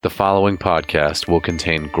The following podcast will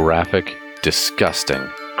contain graphic, disgusting,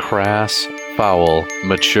 crass, foul,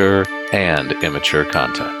 mature, and immature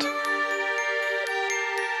content.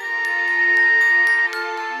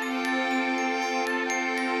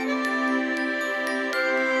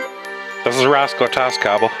 This is Roscoe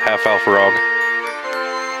Toscobble, half-elf rogue.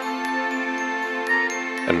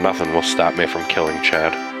 And nothing will stop me from killing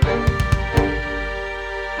Chad.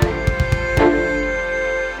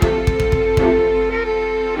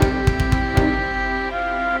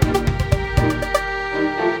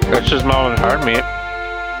 This is Melvin Hardmeat.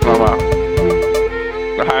 I'm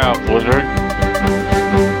a high elf wizard.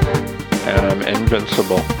 And I'm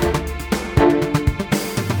invincible.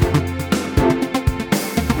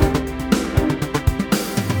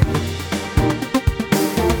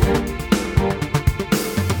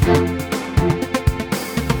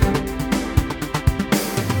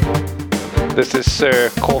 This is Sir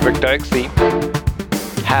Colvick Dykesy,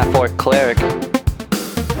 half-orc cleric.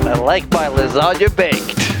 And I like my lasagna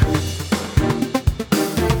baked.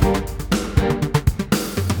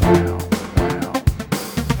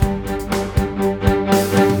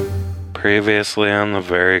 previously on the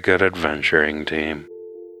very good adventuring team.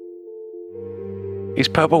 These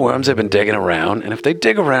purple worms have been digging around, and if they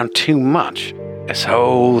dig around too much, this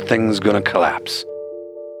whole thing's gonna collapse.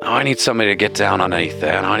 Now I need somebody to get down underneath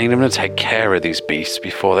there, and I need them to take care of these beasts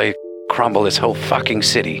before they crumble this whole fucking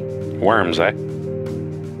city. Worms, eh?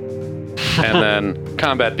 And then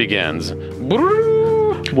combat begins.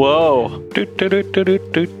 Whoa.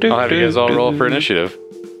 I'll have you guys all roll for initiative.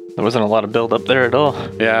 There wasn't a lot of build up there at all.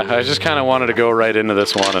 Yeah, I just kind of wanted to go right into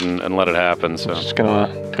this one and let it happen, so. Just gonna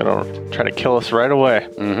try to kill us right away.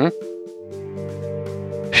 Mm-hmm.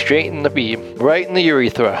 Straight in the beam, right in the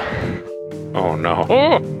urethra. Oh no.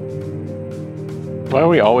 Oh! Why are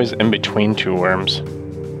we always in between two worms?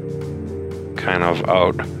 Kind of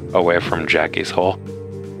out away from Jackie's hole.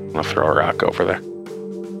 I'm gonna throw a rock over there.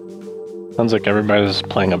 Sounds like everybody's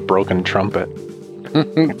playing a broken trumpet.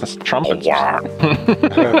 This trumpet.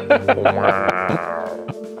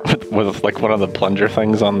 with like one of the plunger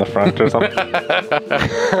things on the front or something.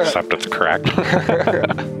 Except it's cracked.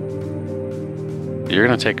 You're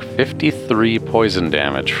going to take 53 poison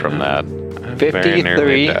damage from that. Very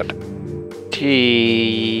nearly 53. dead.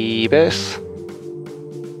 Jeebus.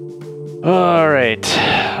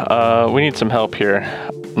 Alright. We need some help here.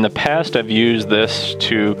 In the past, I've used this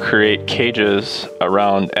to create cages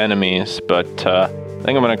around enemies, but I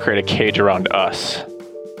think I'm going to create a cage around us.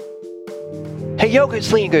 Hey, yogurt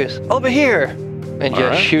slingers, over here! And just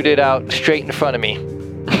right. shoot it out straight in front of me.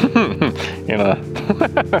 You know,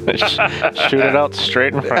 shoot it out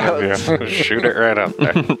straight in front of you. Shoot it right out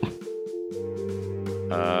there.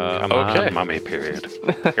 Come okay. on, mummy period.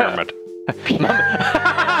 Pyramid.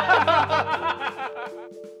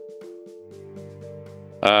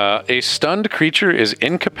 A stunned creature is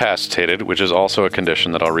incapacitated, which is also a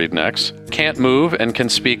condition that I'll read next. Can't move and can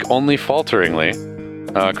speak only falteringly.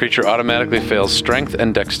 Creature automatically fails strength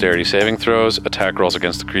and dexterity saving throws. Attack rolls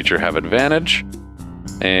against the creature have advantage.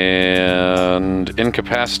 And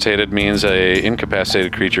incapacitated means a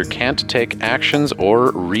incapacitated creature can't take actions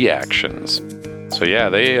or reactions. So yeah,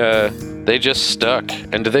 they just stuck.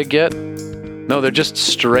 And do they get... No, they're just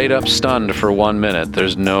straight up stunned for 1 minute.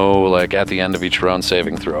 There's no, like, at the end of each round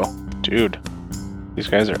saving throw. Dude, these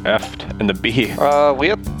guys are effed in the B. We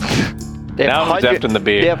have... Now who's effed in the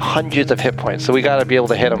B? They have hundreds of hit points, so we gotta be able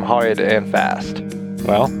to hit them hard and fast.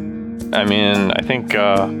 Well, I mean, I think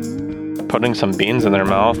putting some beans in their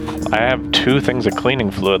mouth. I have 2 things of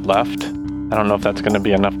cleaning fluid left. I don't know if that's going to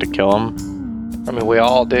be enough to kill them. I mean, we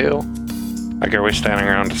all do. Like, are we standing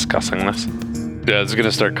around discussing this? Yeah, it's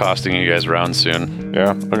gonna start costing you guys rounds soon.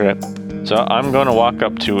 Yeah, okay. So I'm going to walk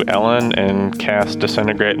up to Ellen and cast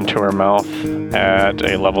Disintegrate into her mouth at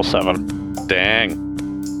a level 7.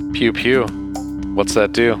 Dang. Pew pew. What's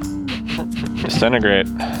that do? Disintegrate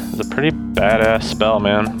is a pretty badass spell,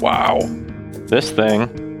 man. Wow. This thing,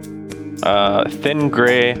 thin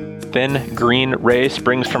green ray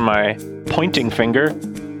springs from my pointing finger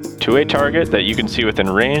to a target that you can see within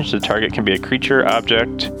range. The target can be a creature,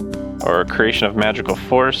 object, or a creation of magical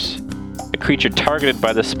force. A creature targeted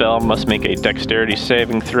by the spell must make a dexterity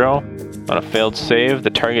saving throw. On a failed save, the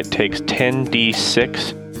target takes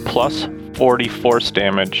 10d6 plus 40 force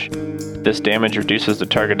damage. This damage reduces the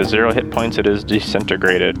target to 0 hit points. It is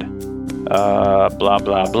disintegrated. Blah, blah,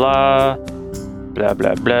 blah. Blah,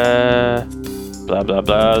 blah, blah. Blah, blah,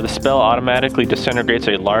 blah. The spell automatically disintegrates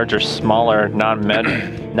a large or smaller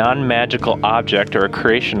non-magical object or a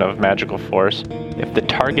creation of magical force. If the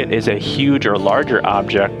target is a huge or larger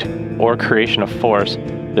object or creation of force,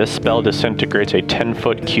 This spell disintegrates a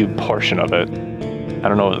 10-foot cube portion of it. I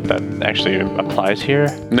don't know if that actually applies here.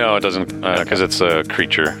 No, it doesn't, because it's a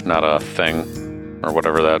creature, not a thing, or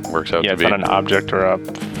whatever that works out Yeah, to it's be. not an object or a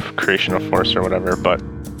creation of force or whatever, but...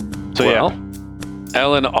 So Well,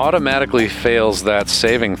 Ellen automatically fails that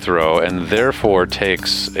saving throw and therefore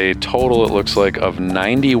takes a total, it looks like, of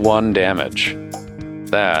 91 damage.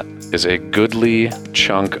 That is a goodly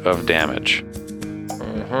chunk of damage.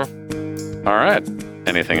 Mm-hmm. All right.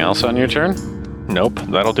 Anything else on your turn? Nope,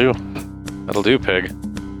 that'll do. That'll do, Pig.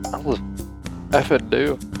 I'll effing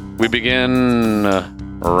do. We begin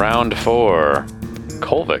round 4.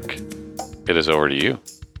 Kolvik, it is over to you.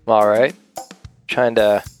 All right. Trying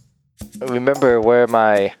to remember where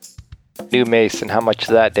my new mace and how much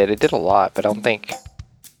that did. It did a lot, but I don't think...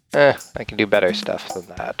 I can do better stuff than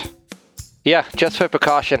that. Yeah, just for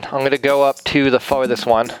precaution, I'm going to go up to the farthest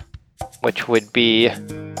one, which would be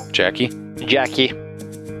Jackie? Jackie.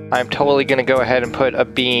 I'm totally going to go ahead and put a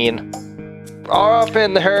bean up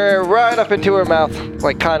in her, right up into her mouth.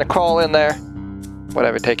 Like, kind of crawl in there.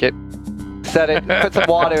 Whatever, take it. Set it, put some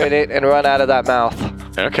water in it, and run out of that mouth.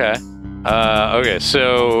 Okay. Okay,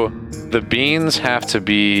 so the beans have to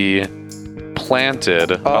be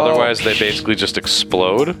planted, otherwise they basically just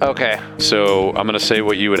explode. Okay. So I'm gonna say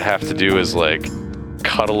what you would have to do is like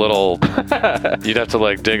cut a little. You'd have to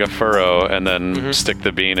like dig a furrow and then stick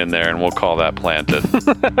the bean in there, and we'll call that planted.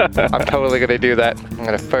 I'm totally going to do that. I'm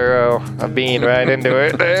going to furrow a bean right into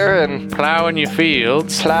it there and Plowing your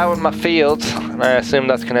fields. plow in my fields. And I assume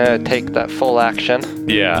that's going to take that full action.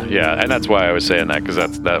 Yeah, and that's why I was saying that, because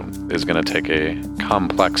that is gonna take a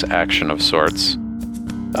complex action of sorts.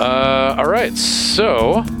 All right,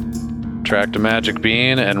 so track a magic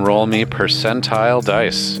bean and roll me percentile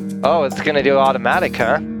dice. Oh, it's going to do automatic,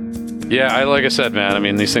 huh? Yeah, like I said, man. I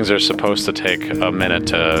mean, these things are supposed to take a minute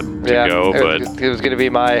to go, but it was going to be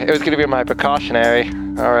my precautionary.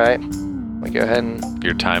 All right. Let me go ahead and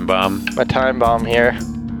your time bomb. my time bomb here.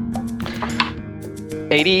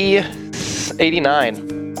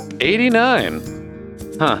 89. 89.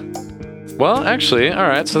 Huh. Well, actually, all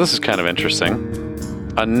right. So this is kind of interesting.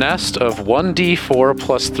 A nest of 1d4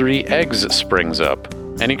 plus 3 eggs springs up.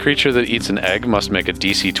 Any creature that eats an egg must make a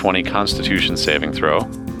DC 20 Constitution saving throw.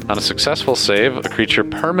 On a successful save, a creature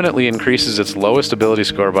permanently increases its lowest ability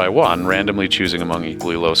score by 1, randomly choosing among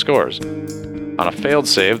equally low scores. On a failed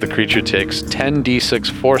save, the creature takes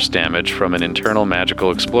 10d6 force damage from an internal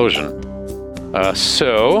magical explosion.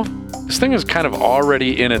 So, this thing is kind of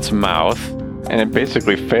already in its mouth. And it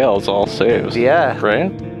basically fails all saves. Yeah.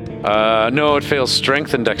 Right? No, it fails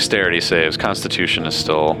strength and dexterity saves. Constitution is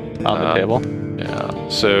still On the table. Yeah.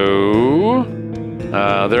 So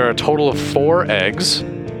there are a total of 4 eggs.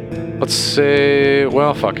 Let's say,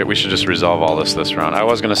 well, fuck it. We should just resolve all this round. I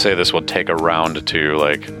was gonna say this would take a round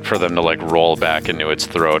to for them to roll back into its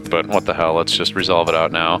throat, but what the hell? Let's just resolve it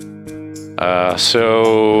out now.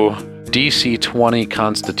 So DC 20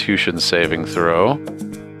 Constitution saving throw,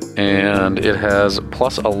 and it has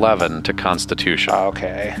plus 11 to Constitution.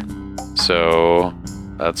 Okay. So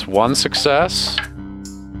that's 1 success.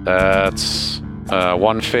 That's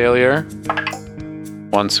 1 failure.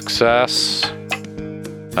 1 success.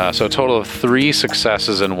 So a total of 3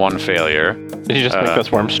 successes and 1 failye. Did you just make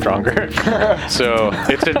this worm stronger? So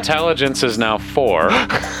its intelligence is now 4.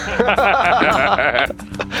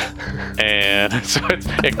 And so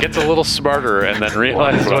it gets a little smarter and then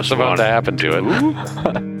realizes what's about to happen to it.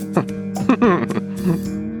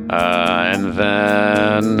 And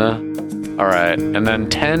then... Alright, and then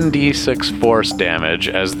 10d6 force damage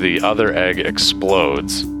as the other egg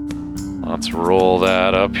explodes. Let's roll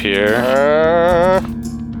that up here.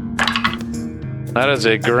 That is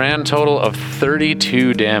a grand total of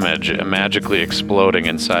 32 damage magically exploding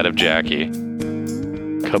inside of Jackie.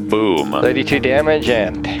 Kaboom. 32 damage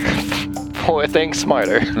and 4 things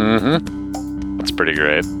smarter. Mm-hmm. That's pretty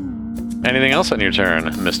great. Anything else on your turn,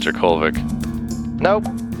 Mr. Kolvik? Nope.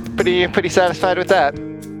 Pretty satisfied with that.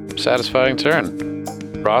 Satisfying turn.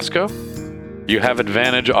 Roscoe? You have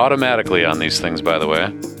advantage automatically on these things, by the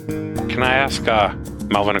way. Can I ask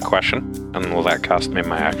Melvin a question? And will that cost me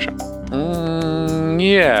my action?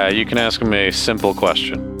 Yeah, you can ask him a simple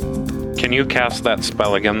question. Can you cast that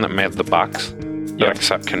spell again that made the box? Yep.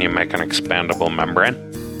 Except can you make an expandable membrane?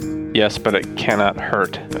 Yes, but it cannot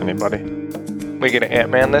hurt anybody. We gonna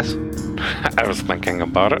Ant-Man this? I was thinking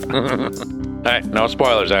about it. Hey, no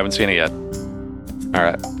spoilers. I haven't seen it yet. All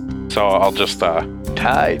right. So I'll just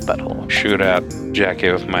Tight butthole. shoot at Jackie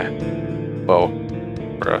with my bow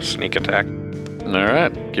for a sneak attack. All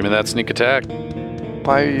right, give me that sneak attack.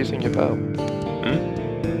 Why are you using your bow?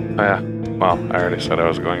 Oh, yeah. Well, I already said I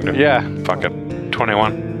was going to. Yeah. Fuck it.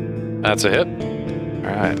 21. That's a hit.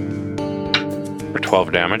 All right. For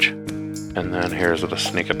 12 damage. And then here's the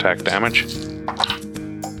sneak attack damage.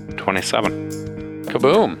 27.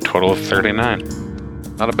 Kaboom. Total of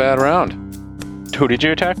 39. Not a bad round. Who did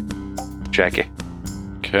you attack? Jackie.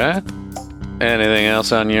 Okay. Anything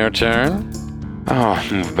else on your turn? Oh,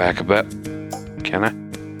 move back a bit. Can I?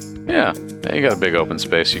 Yeah, you got a big open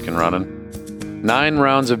space you can run in. 9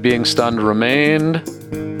 rounds of being stunned remained.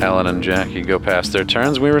 Ellen and Jackie go past their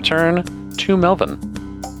turns. We return to Melvin.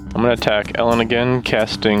 I'm going to attack Ellen again,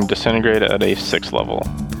 casting Disintegrate at a 6th level.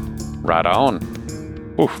 Right on.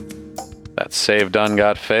 Oof. That save done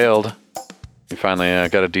got failed. You finally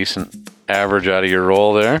got a decent average out of your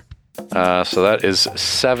roll there. So that is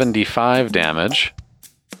 75 damage.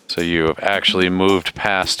 So you have actually moved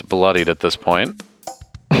past bloodied at this point.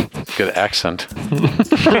 Good accent.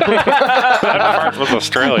 That part was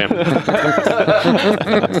Australian.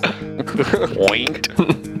 Winked.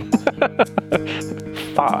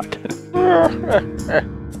 Thought.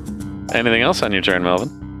 Anything else on your turn, Melvin?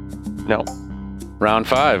 No. Round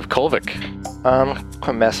 5, Kolvik.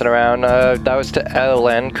 Quit messing around. That was to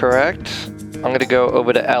Ellen, correct? I'm gonna go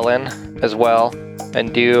over to Ellen as well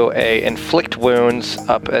and do a inflict wounds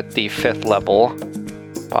up at the 5th level,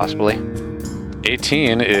 possibly.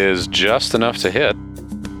 18 is just enough to hit.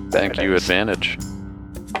 Thank you, advantage.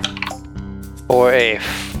 For a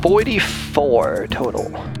 44 total.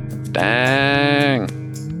 Dang.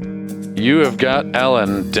 You have got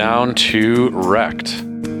Ellen down to wrecked.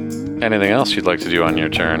 Anything else you'd like to do on your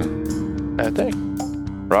turn? I think.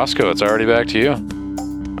 Roscoe, it's already back to you.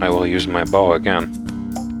 I will use my bow again.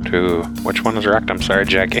 To... Which one is wrecked? I'm sorry,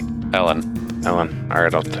 Jackie. Ellen. Ellen.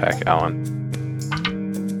 Alright, I'll attack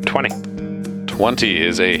Ellen. 20. 20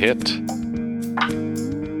 is a hit.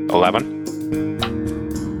 11.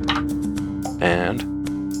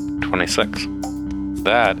 And 26.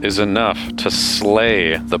 That is enough to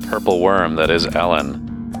slay the purple worm that is Ellen.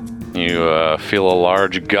 You feel a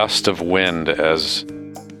large gust of wind as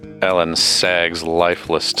Ellen sags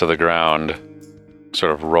lifeless to the ground,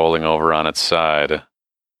 sort of rolling over on its side.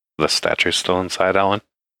 The statue's still inside Ellen.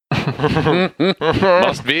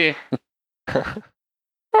 Must be.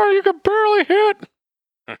 Oh, you can barely hit.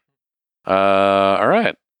 All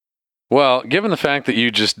right. Well, given the fact that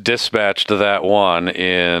you just dispatched that one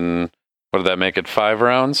in, what did that make it, 5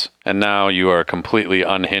 rounds? And now you are completely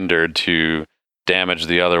unhindered to damage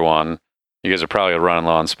the other one. You guys are probably running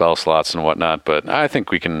low on spell slots and whatnot, but I think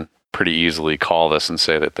we can pretty easily call this and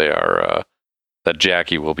say that they are, that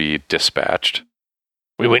Jackie will be dispatched.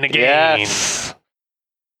 We win again. Yes.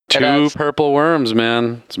 2 purple worms,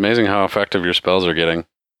 man. It's amazing how effective your spells are getting.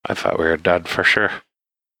 I thought we were dead for sure.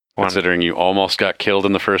 Considering you almost got killed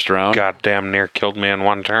in the first round. Goddamn near killed me in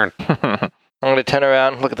one turn. I'm gonna turn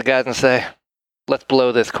around, look at the guys, and say, "Let's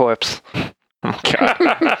blow this corpse," and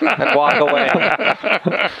walk away.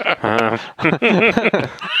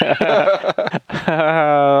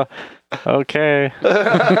 Okay.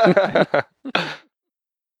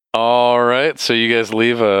 All right, so you guys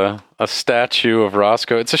leave a statue of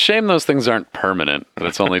Roscoe. It's a shame those things aren't permanent, but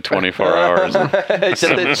it's only 24 hours. Just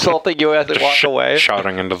insulting you as it walk away.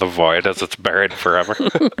 Shouting into the void as it's buried forever.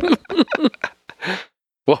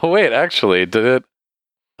 Well, wait, actually, did it...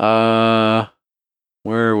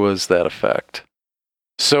 where was that effect?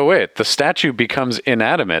 So wait, the statue becomes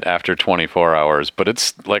inanimate after 24 hours, but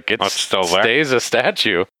it's like it still there? stays a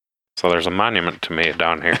statue. So there's a monument to me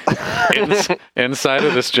down here. Inside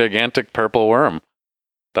of this gigantic purple worm.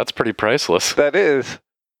 That's pretty priceless. That is.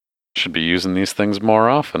 Should be using these things more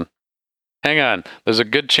often. Hang on. There's a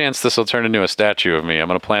good chance this will turn into a statue of me. I'm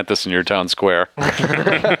going to plant this in your town square.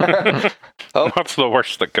 What's the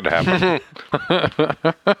worst that could happen?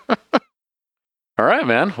 All right,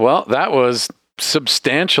 man. Well, that was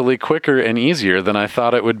substantially quicker and easier than I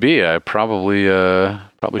thought it would be. I probably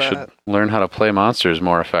should learn how to play monsters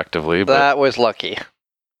more effectively. But That was lucky.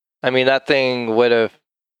 I mean, that thing would have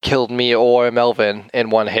killed me or Melvin in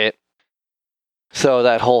one hit. So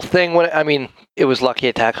that whole thing, it was lucky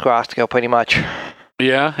it attacked Roscoe pretty much.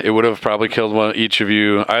 yeah, it would have probably killed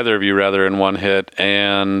either of you rather, in one hit.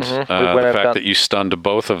 And the fact that you stunned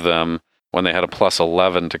both of them when they had a plus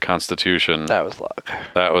 11 to Constitution. That was luck.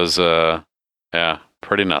 That was,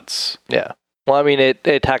 pretty nuts. Yeah. Well, I mean, it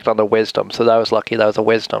attacked on the wisdom, so that was lucky. That was a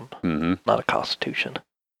wisdom, Mm-hmm. not a Constitution.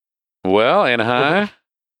 Well, Anaheim,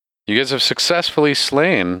 you guys have successfully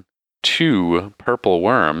slain 2 purple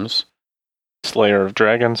worms. Slayer of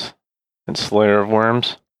dragons and Slayer of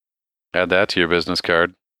worms. Add that to your business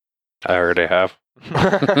card. I already have.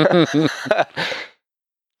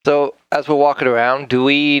 So, as we're walking around, do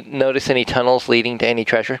we notice any tunnels leading to any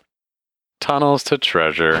treasure? Tunnels to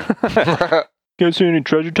treasure. You guys see any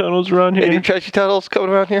treasure tunnels around here? Any treasure tunnels coming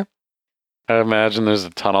around here? I imagine there's a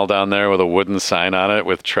tunnel down there with a wooden sign on it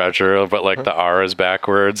with treasure, but like the R is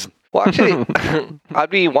backwards. Well, actually, I'd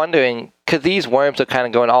be wondering, because these worms are kind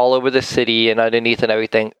of going all over the city and underneath and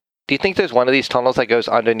everything. Do you think there's one of these tunnels that goes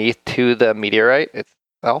underneath to the meteorite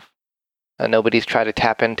itself that nobody's tried to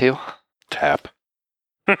tap into? Tap.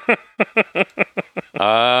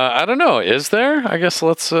 I don't know. Is there? I guess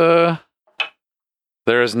let's...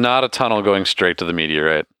 There is not a tunnel going straight to the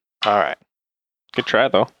meteorite. All right. Good try,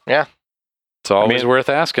 though. It's always worth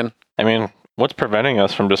asking. I mean, what's preventing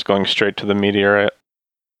us from just going straight to the meteorite?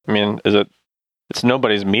 I mean, it's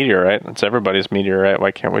nobody's meteorite. It's everybody's meteorite.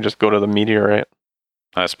 Why can't we just go to the meteorite?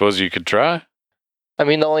 I suppose you could try. I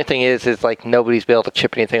mean, the only thing is like nobody's been able to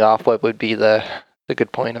chip anything off. What would be the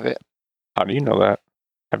good point of it? How do you know that?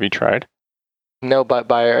 Have you tried? No, but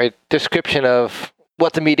by a description of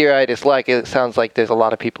what the meteorite is like, it sounds like there's a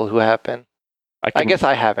lot of people who have been. I guess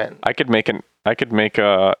I haven't. I could make an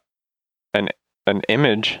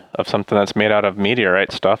image of something that's made out of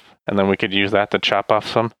meteorite stuff, and then we could use that to chop off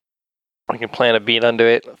some. We can plant a bean under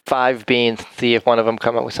it, 5 beans, see if one of them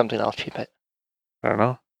come up with something. I'll cheap it. I don't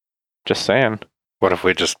know. Just saying. What if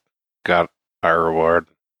we just got our reward,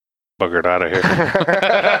 buggered out of here?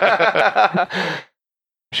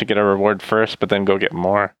 We should get a reward first, but then go get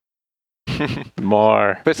more.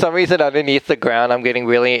 More. For some reason, underneath the ground, I'm getting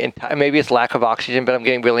really maybe it's lack of oxygen, but I'm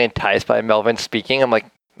getting really enticed by Melvin speaking. I'm like,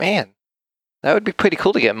 man, that would be pretty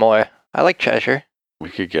cool to get more. I like treasure. We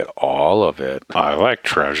could get all of it. I like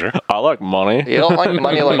treasure. I like money. You don't like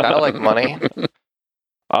money like I like money.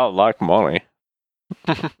 I like money.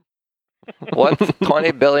 What's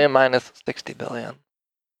 20 billion minus 60 billion?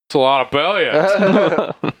 It's a lot of billions.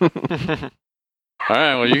 All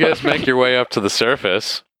right, well, you guys make your way up to the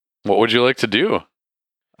surface. What would you like to do?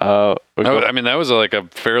 I mean, that was like a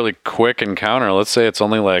fairly quick encounter. Let's say it's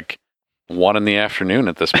only like 1 in the afternoon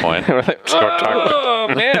at this point. Oh,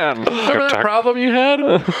 man. Remember that problem you had?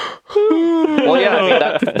 Well, yeah, I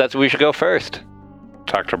mean, that's we should go first.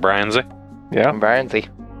 Talk to Brian Z. Yeah. I'm Brian Z.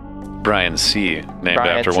 Brian C, named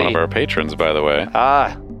Brian after C. one of our patrons, by the way.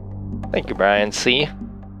 Thank you, Brian C.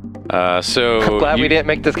 So I'm glad we didn't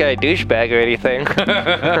make this guy a douchebag or anything.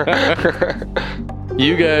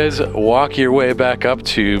 You guys walk your way back up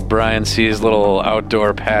to Brian C's little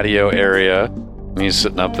outdoor patio area. He's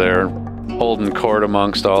sitting up there holding court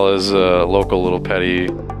amongst all his local little petty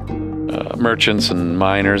merchants and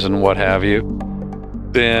miners and what have you.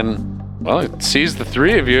 Then, well, he sees the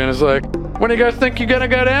 3 of you and is like, when do you guys think you're going to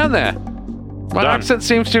go down there? My accent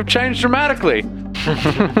seems to have changed dramatically.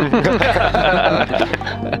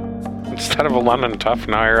 Instead of a London tough,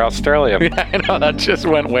 now you're Australian. Yeah, I know, that just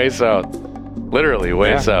went way south. Literally,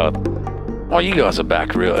 way south. Oh, you guys are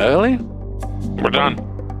back real early? We're done.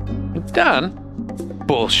 Done?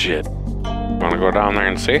 Bullshit. Want to go down there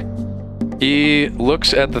and see? He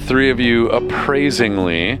looks at the 3 of you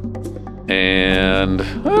appraisingly, and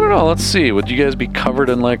I don't know, let's see. Would you guys be covered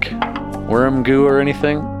in, like, worm goo or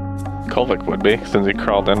anything? Kolvik would be, since he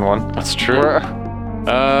crawled in one. That's true.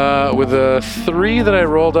 With a 3 that I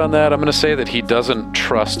rolled on that, I'm going to say that he doesn't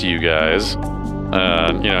trust you guys.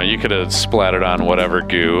 You could have splattered on whatever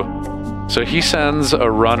goo. So he sends a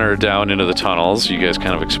runner down into the tunnels. You guys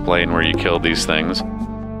kind of explain where you killed these things.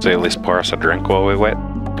 Does he at least pour us a drink while we wait?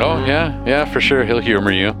 Oh, yeah, for sure. He'll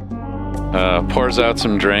humor you. Pours out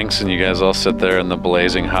some drinks, and you guys all sit there in the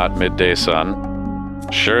blazing hot midday sun.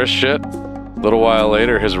 Sure as shit. A little while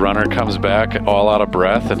later, his runner comes back all out of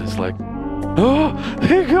breath and is like, oh,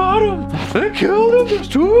 they got him! They killed him! There's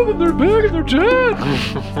 2 of them! They're big and they're dead!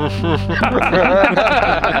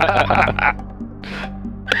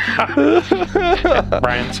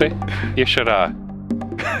 Brian C, you should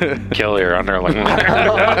kill your underling.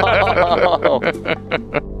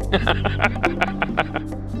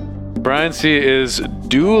 Brian C is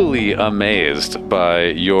duly amazed by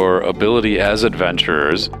your ability as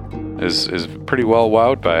adventurers. Is pretty well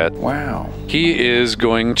wowed by it. Wow. He is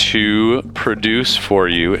going to produce for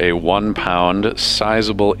you a 1 pound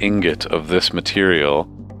sizable ingot of this material.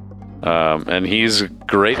 And he's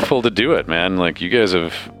grateful to do it, man. Like, you guys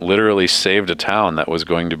have literally saved a town that was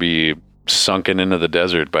going to be sunken into the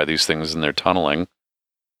desert by these things in their tunneling.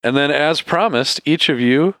 And then, as promised, each of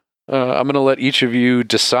you, I'm going to let each of you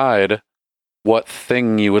decide what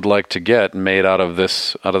thing you would like to get made out of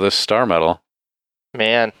this star metal.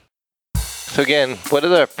 Man. So again, what are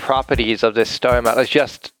the properties of this star metal? It's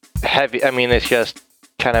just heavy. I mean, it's just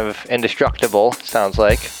kind of indestructible, sounds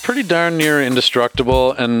like. Pretty darn near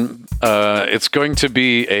indestructible, and it's going to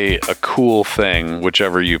be a cool thing,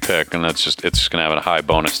 whichever you pick, and it's just going to have a high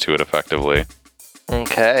bonus to it, effectively.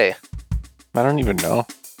 Okay. I don't even know.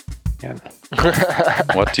 Yeah.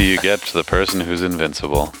 What do you get to the person who's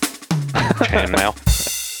invincible? Chainmail.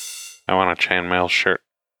 I want a chainmail shirt.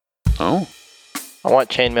 Oh. I want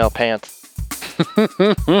chainmail pants.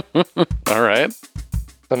 All right.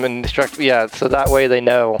 I'm indestructible. Yeah, so that way they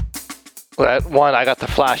know that, one, I got the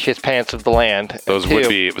flashiest pants of the land. and Those two, would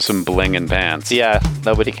be some blingin' pants. Yeah,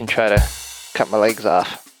 nobody can try to cut my legs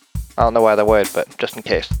off. I don't know why they would, but just in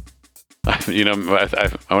case. You know,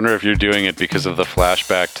 I wonder if you're doing it because of the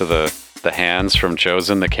flashback to the hands from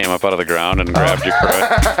Chosen that came up out of the ground and grabbed your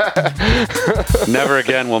crotch. Never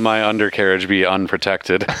again will my undercarriage be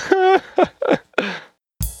unprotected.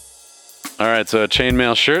 All right, so a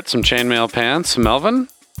chainmail shirt, some chainmail pants. Melvin,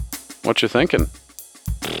 what you thinking?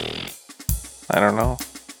 I don't know.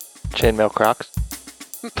 Chainmail Crocs.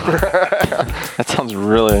 That sounds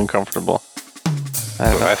really uncomfortable. I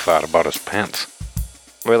don't What know. I thought about his pants.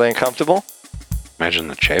 Really uncomfortable? Imagine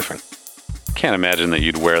the chafing. Can't imagine that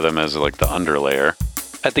you'd wear them as like the underlayer.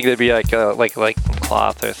 I think they'd be like some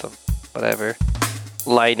cloth or some whatever.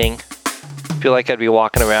 Lighting. I feel like I'd be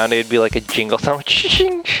walking around, it'd be like a jingle sound.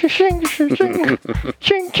 Ching, ching, ching, ching, ching,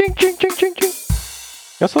 ching, ching, ching, ching, ching.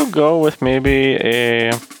 Guess I'll go with maybe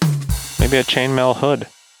a chainmail hood.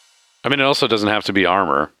 I mean, it also doesn't have to be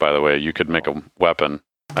armor, by the way. You could make a weapon.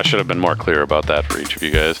 I should have been more clear about that for each of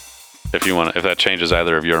you guys. If that changes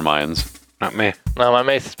either of your minds. Not me. No, my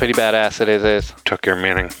mace is pretty badass. It is. Took your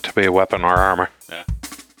meaning to be a weapon or armor. Yeah.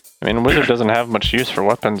 I mean, wizard doesn't have much use for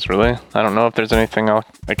weapons, really. I don't know if there's anything else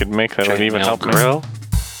I could make that would even Chainmail help me. grill?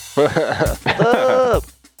 Up.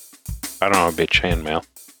 I don't know, it'd be chainmail.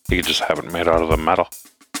 You could just have it made out of the metal.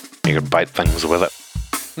 You could bite things with it.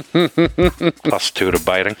 +2 to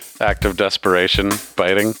biting. Act of desperation,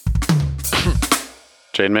 biting.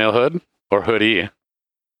 Chainmail hood or hoodie?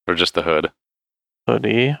 Or just the hood?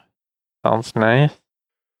 Hoodie. Sounds nice.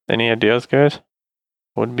 Any ideas, guys?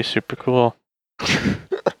 Would be super cool.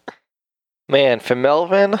 Man, for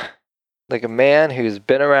Melvin, like a man who's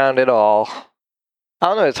been around it all. I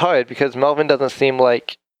don't know, it's hard because Melvin doesn't seem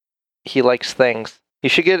like he likes things. You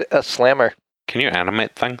should get a slammer. Can you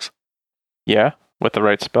animate things? Yeah, with the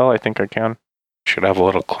right spell, I think I can. Should have a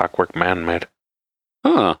little clockwork man made.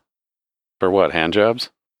 Huh. For what, hand jobs?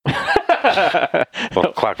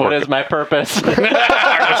 Well, clockwork. What is my purpose?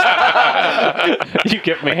 You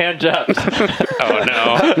give me hand jobs. Oh,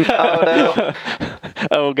 no. Oh no.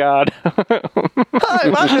 Oh, God. Hi,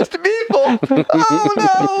 my Mr. People.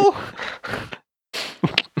 Oh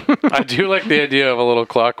no. I do like the idea of a little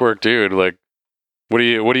clockwork dude. Like, what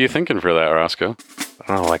are you thinking for that, Roscoe? I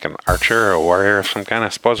don't know, like an archer or a warrior of some kind. I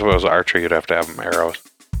suppose if it was an archer, you'd have to have them arrows.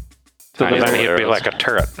 So And there's then he'd be arrows. like a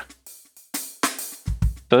turret.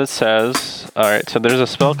 So it says, alright, so there's a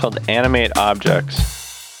spell called Animate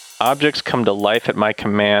Objects. Objects come to life at my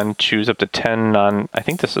command. Choose up to 10 I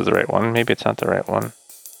think this is the right one. Maybe it's not the right one.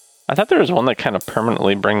 I thought there was one that kind of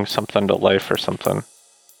permanently brings something to life or something.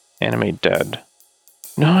 Animate dead.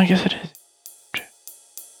 No, I guess it is.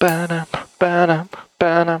 Ba-dum, ba-dum,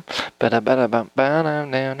 ba-dum, ba-da-ba-da-bum,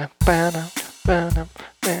 ba-dum, ba-dum, ba-dum,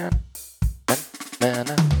 ba-dum,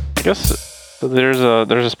 ba-dum. I guess so there's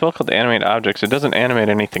a spell called Animate Objects. It doesn't animate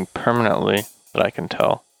anything permanently that I can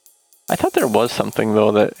tell. I thought there was something,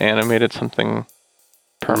 though, that animated something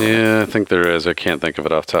permanent. Yeah, I think there is. I can't think of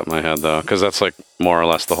it off the top of my head, though, because that's like more or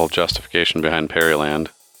less the whole justification behind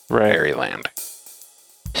Perryland. Right. Fairyland.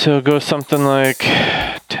 So it goes something like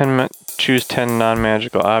choose 10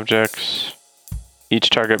 non-magical objects.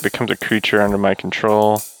 Each target becomes a creature under my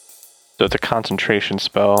control. So it's a concentration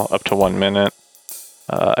spell up to 1 minute.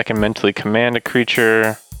 I can mentally command a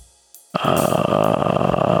creature.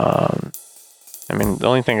 I mean, the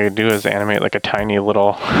only thing I could do is animate like a tiny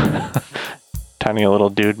little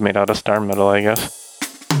dude made out of star metal, I guess.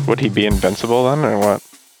 Would he be invincible then, or what?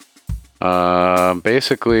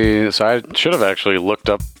 Basically, so I should have actually looked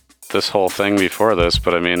up this whole thing before this,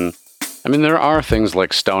 but I mean, there are things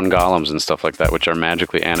like stone golems and stuff like that, which are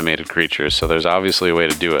magically animated creatures, so there's obviously a way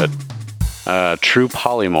to do it. True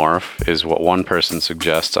polymorph is what one person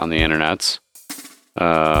suggests on the internets.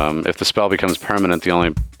 If the spell becomes permanent, the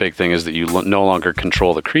only big thing is that you no longer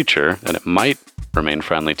control the creature, and it might remain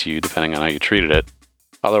friendly to you depending on how you treated it.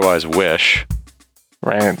 Otherwise, wish.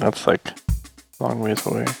 Right, that's like a long ways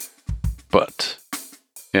away. But,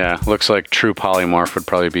 yeah, looks like true polymorph would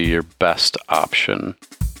probably be your best option.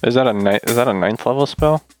 Is that a 9th level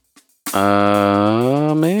spell?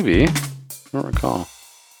 Maybe. I don't recall.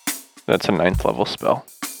 That's a 9th level spell.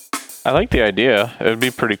 I like the idea. It would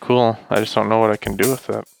be pretty cool. I just don't know what I can do with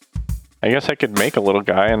it. I guess I could make a little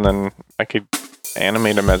guy and then I could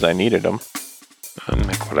animate him as I needed him.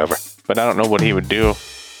 Make whatever. But I don't know what he would do.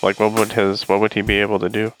 Like, what would he be able to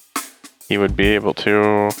do? He would be able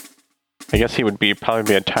to... I guess he would probably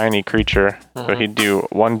be a tiny creature. So he'd do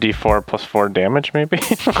 1d4 plus 4 damage, maybe?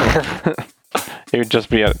 He would just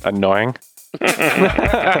be annoying.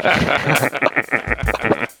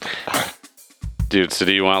 Dude, so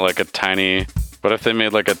do you want like a tiny... What if they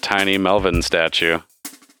made like a tiny Melvin statue?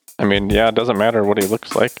 I mean, yeah, it doesn't matter what he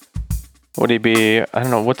looks like. Would he be... I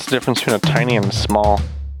don't know, what's the difference between a tiny and a small?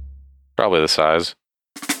 Probably the size.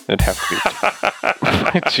 It'd have to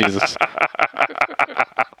be... Jesus.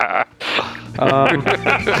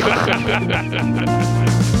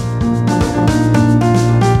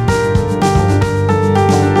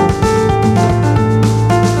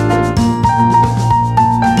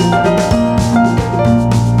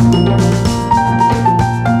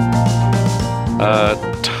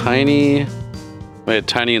 Tiny... Wait,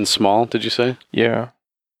 tiny and small, did you say? Yeah.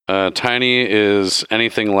 Tiny is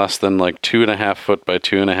anything less than like 2.5 foot by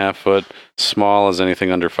 2.5 foot. Small is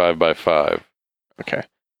anything under 5 by 5. Okay.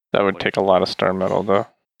 That would take a lot of star metal, though.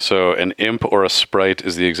 So an imp or a sprite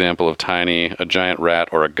is the example of tiny. A giant rat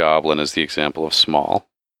or a goblin is the example of small.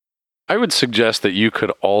 I would suggest that you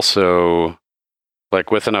could also,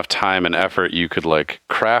 like with enough time and effort, you could like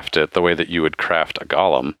craft it the way that you would craft a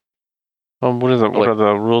golem. Well, what is it? What are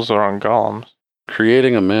the rules around golems?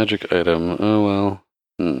 Creating a magic item. Oh, well.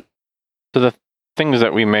 So the things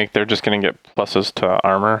that we make, they're just going to get pluses to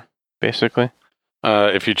armor, basically?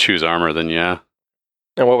 If you choose armor, then yeah.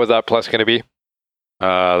 And what was that plus going to be?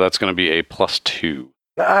 That's going to be a +2.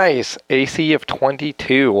 Nice. AC of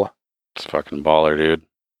 22. It's fucking baller, dude.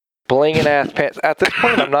 Blinging ass pants. At this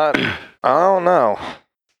point, I don't know.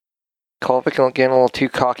 Colvick getting a little too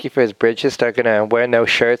cocky for his bridges. Start going to wear no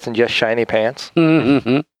shirts and just shiny pants.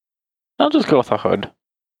 I'll just go with a hood.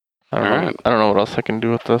 I don't know what else I can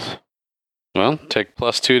do with this. Well, take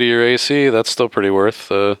 +2 to your AC. That's still pretty worth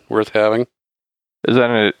having. Is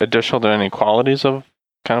that an additional to any qualities of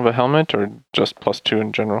kind of a helmet, or just +2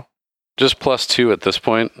 in general? Just +2 at this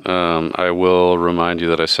point. I will remind you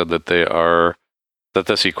that I said that that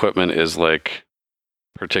this equipment is like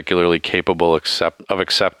particularly capable of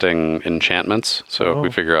accepting enchantments. So if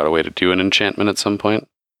we figure out a way to do an enchantment at some point.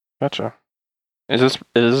 Gotcha. Is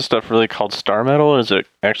this stuff really called star metal, or is it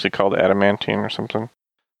actually called adamantine or something?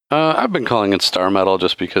 I've been calling it star metal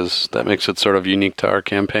just because that makes it sort of unique to our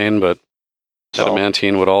campaign, but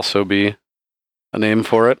adamantine would also be a name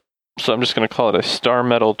for it. So I'm just going to call it a star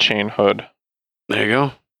metal chain hood. There you go.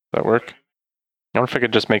 Does that work? I wonder if I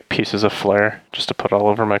could just make pieces of flare just to put all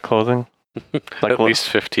over my clothing. Like at least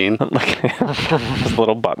 15. Like just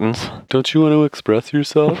little buttons. Don't you want to express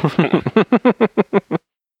yourself?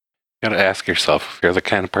 You gotta ask yourself if you're the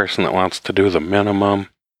kind of person that wants to do the minimum.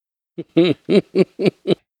 I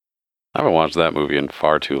haven't watched that movie in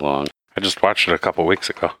far too long. I just watched it a couple weeks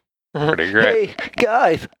ago. Pretty great. Hey,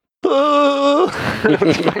 guys. Nerd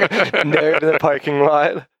in the parking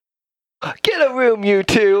lot. Get a room, you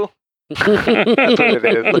two. That's what it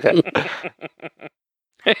is. Look at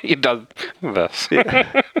He does this.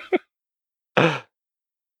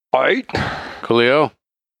 Right? Coolio.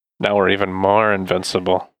 Now we're even more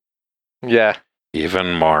invincible. Yeah.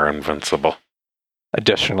 Even more invincible.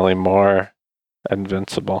 Additionally more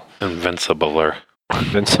invincible. Invincibler.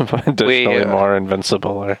 Additionally more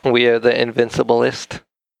invincible. We are the invinciblest.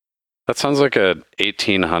 That sounds like a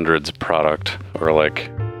 1800s product or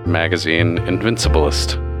like magazine,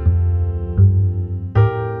 Invinciblist.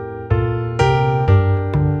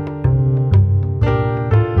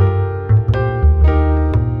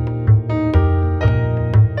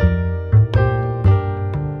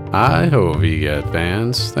 Hi-ho, VGAT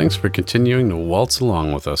fans. Thanks for continuing to waltz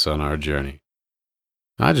along with us on our journey.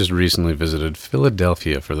 I just recently visited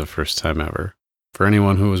Philadelphia for the first time ever. For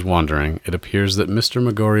anyone who was wondering, it appears that Mr.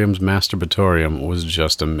 Megorium's masturbatorium was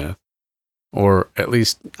just a myth. Or at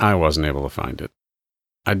least I wasn't able to find it.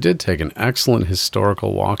 I did take an excellent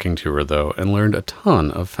historical walking tour, though, and learned a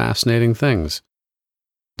ton of fascinating things.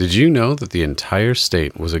 Did you know that the entire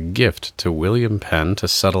state was a gift to William Penn to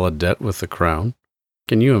settle a debt with the crown?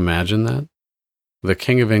 Can you imagine that? The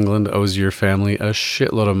King of England owes your family a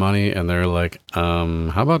shitload of money, and they're like,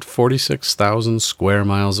 how about 46,000 square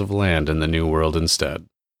miles of land in the New World instead?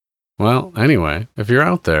 Well, anyway, if you're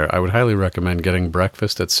out there, I would highly recommend getting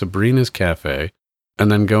breakfast at Sabrina's Cafe,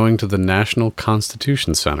 and then going to the National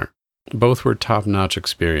Constitution Center. Both were top-notch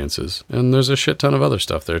experiences, and there's a shit ton of other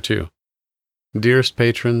stuff there too. Dearest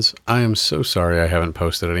patrons, I am so sorry I haven't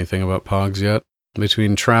posted anything about Pogs yet.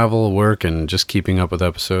 Between travel, work, and just keeping up with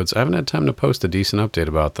episodes, I haven't had time to post a decent update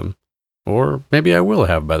about them. Or maybe I will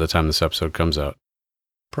have by the time this episode comes out.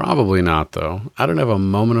 Probably not, though. I don't have a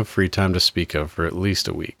moment of free time to speak of for at least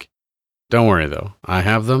a week. Don't worry, though. I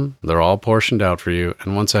have them, they're all portioned out for you,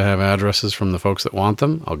 and once I have addresses from the folks that want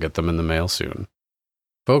them, I'll get them in the mail soon.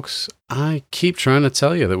 Folks, I keep trying to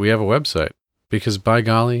tell you that we have a website, because by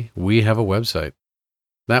golly, we have a website.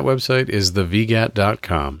 That website is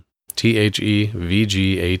thevgat.com,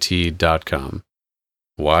 THEVGAT.com.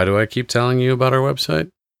 Why do I keep telling you about our website?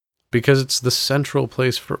 Because it's the central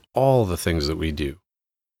place for all the things that we do.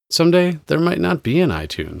 Someday, there might not be an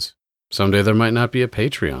iTunes. Someday, there might not be a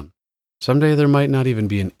Patreon. Someday, there might not even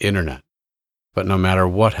be an internet. But no matter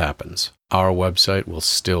what happens, our website will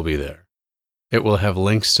still be there. It will have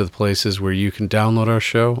links to the places where you can download our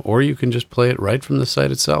show, or you can just play it right from the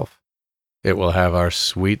site itself. It will have our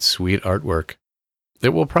sweet, sweet artwork. It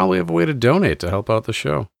will probably have a way to donate to help out the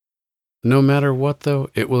show. No matter what, though,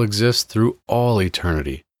 it will exist through all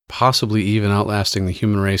eternity, possibly even outlasting the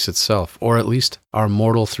human race itself, or at least our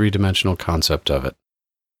mortal three-dimensional concept of it.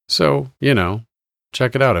 So,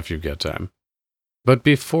 check it out if you've got time. But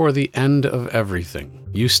before the end of everything,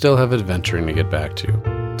 you still have adventuring to get back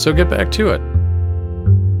to. So get back to it.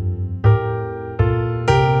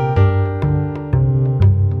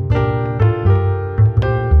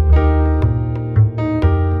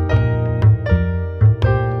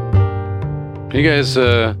 You guys,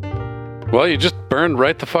 well, you just burned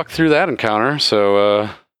right the fuck through that encounter, so,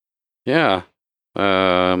 yeah.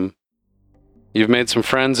 You've made some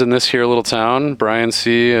friends in this here little town. Brian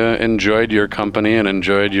C. Enjoyed your company and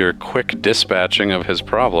enjoyed your quick dispatching of his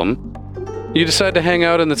problem. You decide to hang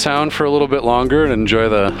out in the town for a little bit longer and enjoy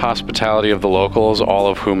the hospitality of the locals, all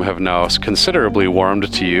of whom have now considerably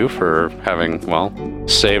warmed to you for having, well,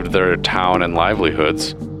 saved their town and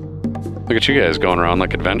livelihoods. Look at you guys going around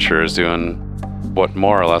like adventurers doing what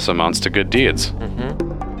more or less amounts to good deeds.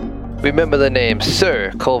 Mm-hmm. Remember the name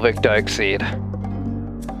Sir Kolvik Darkseed.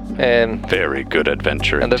 And very good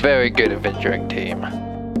adventuring. And the very good adventuring team.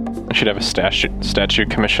 I should have a statue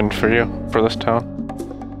commissioned for you for this town.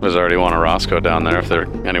 There's already one of Roscoe down there if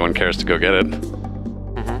anyone cares to go get it.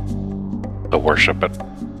 Mm-hmm. They'll worship it.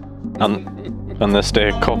 On this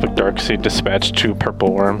day, Kolvik Darkseed dispatched 2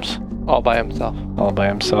 purple worms. All by himself. All by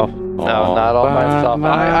himself. No, not all by himself.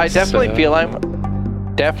 I definitely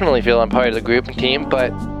feel I'm part of the group and team,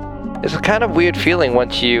 but it's a kind of weird feeling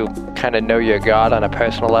once you kind of know your god on a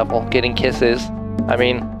personal level, getting kisses. I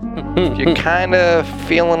mean, you're kind of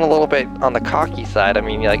feeling a little bit on the cocky side. I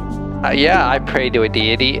mean, you're like, yeah, I prayed to a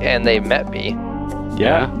deity and they met me.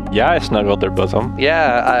 Yeah, I snuggled their bosom.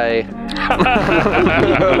 Yeah, I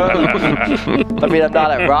mean, I'm not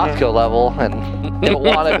at Roscoe level and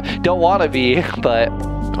don't want to be, but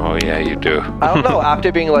Oh yeah, you do. I don't know, after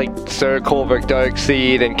being like Sir Kolvik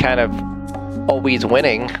Darkseed and kind of always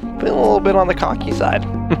winning, been a little bit on the cocky side.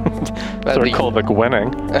 Sir Kolvik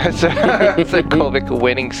winning. Sir Kolvik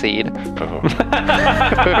winning seed.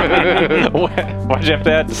 Why'd you have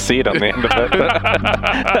to add the seed on the end of it?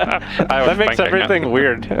 That makes everything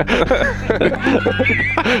weird.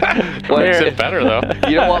 Makes it better though.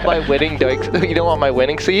 You don't want my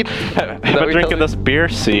winning seed? I've been drinking this beer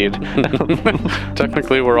seed.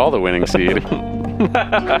 Technically, we're all the winning seed.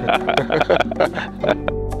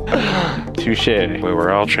 Touché. We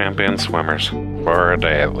were all champion swimmers. For a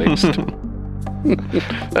day at least.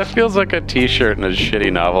 That feels like a t-shirt in a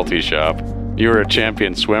shitty novelty shop. You were a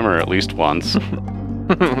champion swimmer at least once.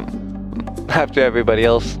 After everybody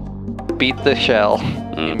else beat the shell,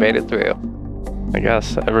 you made it through. I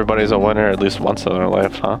guess everybody's a winner at least once in their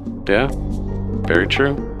life, huh? Yeah, very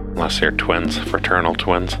true. Unless you're twins, fraternal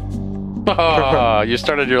twins. Oh, you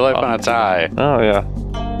started your life on a tie. Oh, yeah.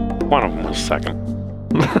 One of them was second.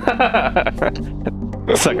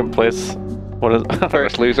 Second place. What is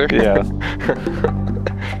First loser? Yeah.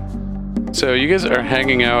 So you guys are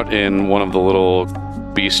hanging out in one of the little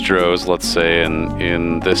bistros, let's say,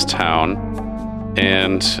 in this town,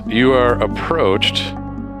 and you are approached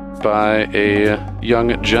by a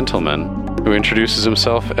young gentleman who introduces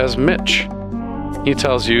himself as Mitch. He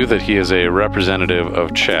tells you that he is a representative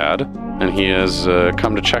of Chad, and he has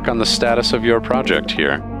come to check on the status of your project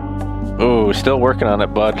here. Oh, still working on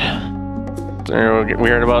it, bud. We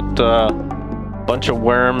heard about a bunch of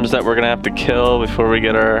worms that we're gonna have to kill before we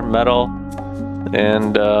get our metal,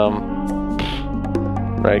 and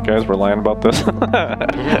Right, guys, we're lying about this.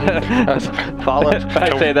 Follow.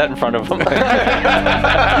 I say that in front of him.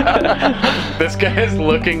 This guy is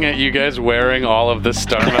looking at you guys wearing all of the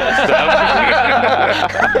Star Metal stuff.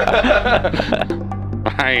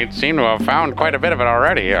 I seem to have found quite a bit of it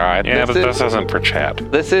already. Yeah, but this isn't for Chad.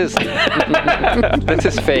 This is this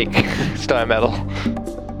is fake star metal,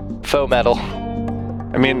 faux metal.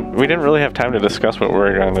 I mean, we didn't really have time to discuss what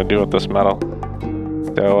we're going to do with this metal.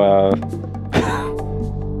 So,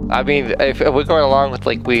 I mean, if we're going along with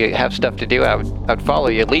like we have stuff to do, I'd follow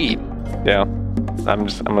your lead. yeah. I'm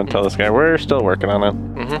going to tell this guy we're still working on it.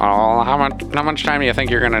 Oh, how much time do you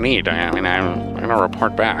think you're gonna need? I mean, I'm gonna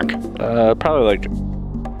report back. Probably like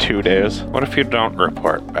 2 days. What if you don't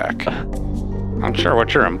report back? Not sure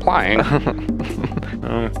what you're implying.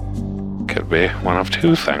 Could be one of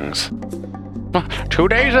two things. 2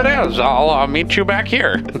 days it is. I'll meet you back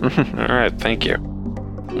here. All right, thank you.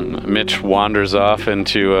 Mitch wanders off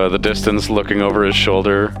into the distance, looking over his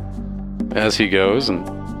shoulder as he goes, and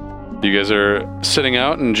you guys are sitting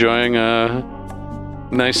out enjoying a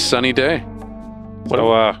nice sunny day.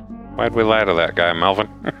 So, why'd we lie to that guy, Melvin?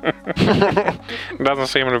 Doesn't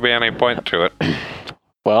seem to be any point to it.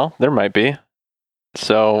 Well, there might be.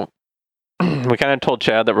 So, we kind of told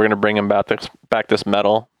Chad that we're going to bring him back this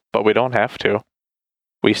metal, but we don't have to.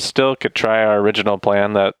 We still could try our original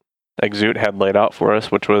plan that Exute had laid out for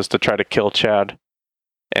us, which was to try to kill Chad.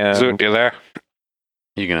 And Zoot, you there?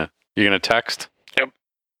 You gonna text?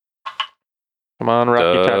 come on,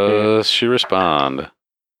 Rocky Tacky. Does she respond?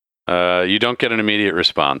 You don't get an immediate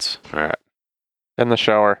response. All right. In the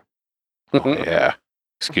shower. Yeah.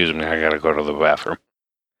 Excuse me, I gotta go to the bathroom.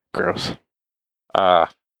 Gross. I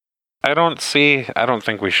don't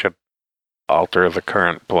think we should alter the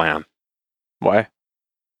current plan. Why?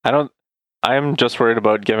 I'm just worried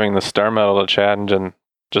about giving the star metal to Chad and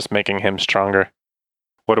just making him stronger.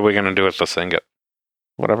 What are we gonna do with this ingot?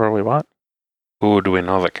 Whatever we want. Who do we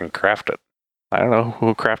know that can craft it? I don't know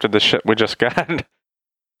who crafted the shit we just got.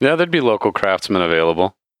 Yeah, there'd be local craftsmen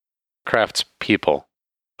available. Crafts people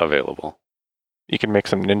available. You can make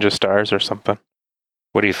some ninja stars or something.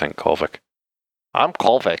 What do you think, Kolvik? I'm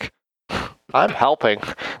Kolvik. I'm helping.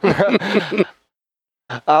 I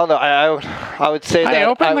don't know. I would say that I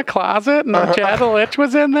opened the closet and Chad the Lich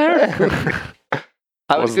was in there.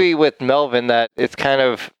 I would agree with Melvin that it's kind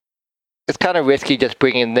of risky just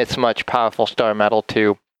bringing this much powerful star metal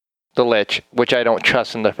to the Lich, which I don't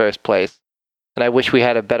trust in the first place. And I wish we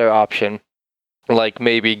had a better option, like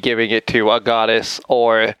maybe giving it to a goddess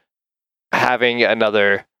or having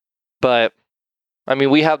another. But I mean,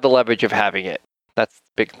 we have the leverage of having it. That's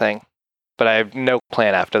the big thing. But I have no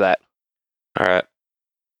plan after that. All right.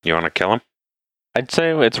 You want to kill him? I'd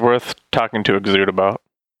say it's worth talking to Exude about.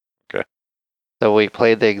 So we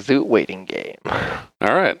played the Exute waiting game.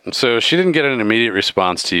 All right. So she didn't get an immediate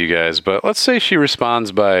response to you guys, but let's say she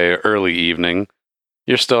responds by early evening.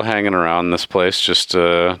 You're still hanging around this place, just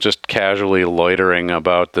casually loitering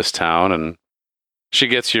about this town, and she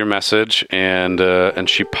gets your message, and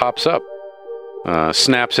she pops up,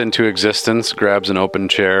 snaps into existence, grabs an open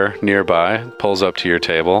chair nearby, pulls up to your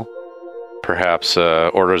table, perhaps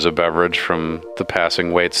orders a beverage from the passing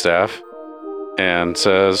waitstaff, and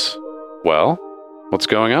says, "Well, what's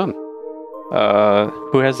going on?"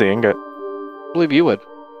 Who has the ingot? I believe you would.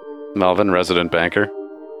 Melvin, resident banker.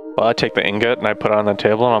 Well, I take the ingot and I put it on the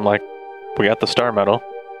table and I'm like, we got the star metal.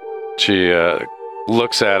 She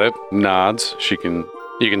looks at it, nods. You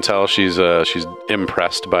can tell she's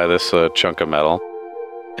impressed by this chunk of metal,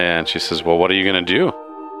 and she says, "Well, what are you gonna do?"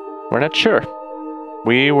 We're not sure.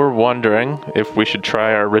 We were wondering if we should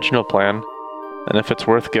try our original plan and if it's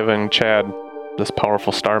worth giving Chad this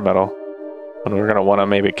powerful star metal. And we're gonna want to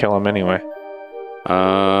maybe kill him anyway.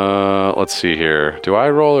 Let's see here. Do I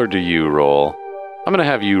roll or do you roll? I'm gonna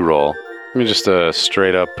have you roll. Let me just a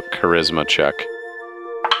straight up charisma check.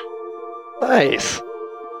 Nice.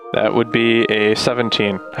 That would be a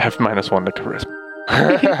 17. I have -1 to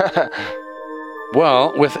charisma.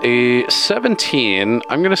 Well, with a 17,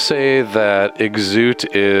 I'm gonna say that Exute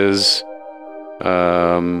is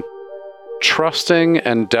trusting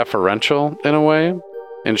and deferential in a way.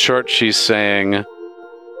 In short, she's saying,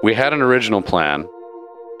 "We had an original plan,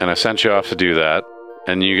 and I sent you off to do that,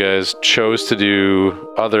 and you guys chose to do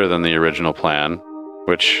other than the original plan,"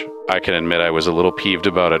 which I can admit I was a little peeved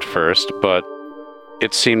about at first, but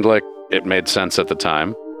it seemed like it made sense at the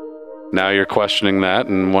time. Now you're questioning that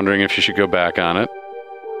and wondering if you should go back on it.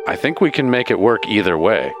 I think we can make it work either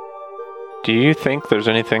way. Do you think there's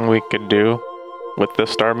anything we could do with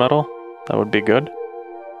this star metal that would be good?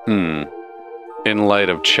 In light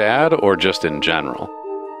of Chad or just in general?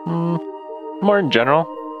 More in general,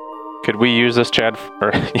 could we use this, Chad?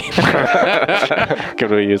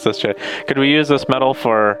 Could we use this, Chad? Could we use this metal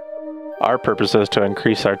for our purposes to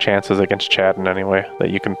increase our chances against Chad in any way that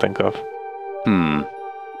you can think of? Oh,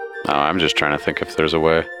 I'm just trying to think if there's a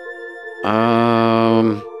way.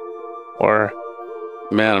 Or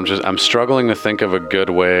Man, I'm struggling to think of a good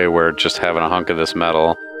way where just having a hunk of this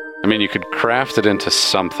metal. I mean, you could craft it into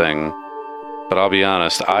something, but I'll be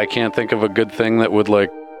honest, I can't think of a good thing that would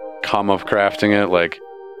like come of crafting it. Like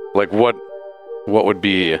what would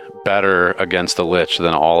be better against a lich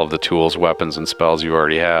than all of the tools, weapons, and spells you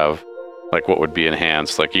already have? Like what would be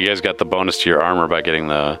enhanced? Like you guys got the bonus to your armor by getting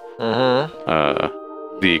the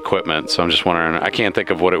equipment, so I'm just wondering. I can't think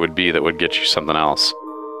of what it would be that would get you something else.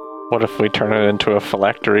 what if we turn it into a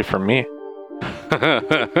phylactery for me? You're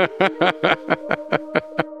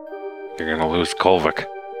gonna lose Kolvik.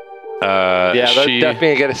 Yeah, that's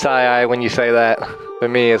definitely get a side eye when you say that. For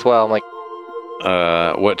me as well. I'm like,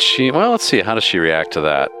 well, let's see. How does she react to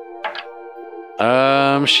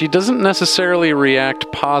that? She doesn't necessarily react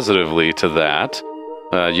positively to that.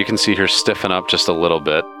 You can see her stiffen up just a little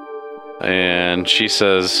bit. And she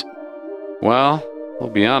says, well, I'll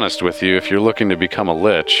be honest with you. If you're looking to become a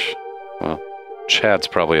lich, well, Chad's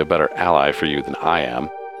probably a better ally for you than I am.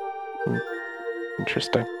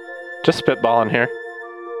 Interesting. Just spitballing here.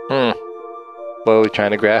 what are we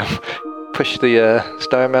trying to grab? Push the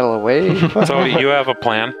star metal away? So you have a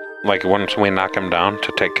plan? Like once we knock him down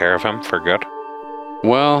to take care of him for good?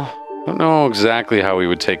 Well, I don't know exactly how we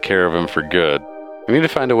would take care of him for good. We need to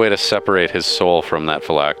find a way to separate his soul from that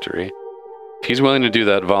phylactery. If he's willing to do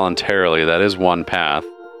that voluntarily, that is one path.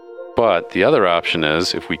 But the other option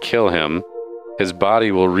is, if we kill him, his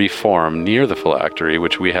body will reform near the phylactery,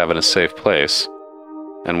 which we have in a safe place.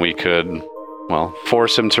 And we could, well,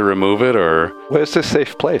 force him to remove it or Where's the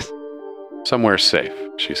safe place? somewhere safe,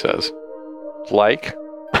 she says. Like?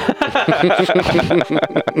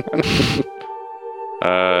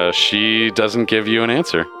 She doesn't give you an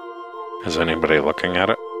answer. Is anybody looking at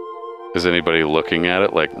it? Is anybody looking at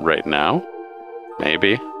it, like, right now?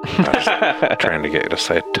 Maybe. I was trying to get you to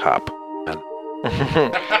say top.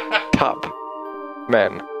 Top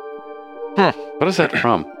men. What is that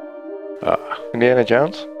from? Indiana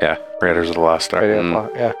Jones? Yeah, Raiders of the Lost Ark.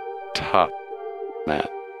 Yeah. Top man.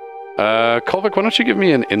 Kolvik, why don't you give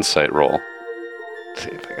me an insight roll? Let's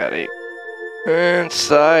see if I got 8.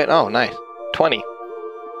 Inside. Oh, nice. 20.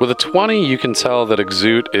 With a 20, you can tell that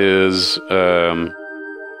Exute is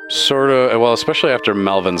sort of, well, especially after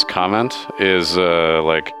Melvin's comment, is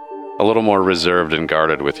like a little more reserved and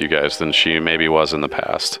guarded with you guys than she maybe was in the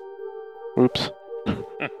past. Oops.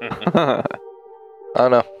 Oh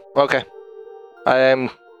no. Okay. I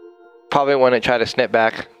probably want to try to snip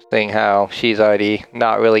back, seeing how she's already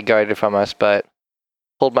not really guarded from us, but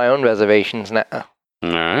hold my own reservations now. All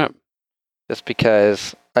right. Just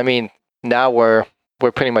because, I mean, now we're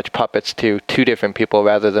pretty much puppets to 2 different people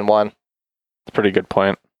rather than one. That's a pretty good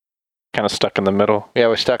point. Kind of stuck in the middle. Yeah,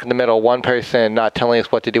 we're stuck in the middle. One person not telling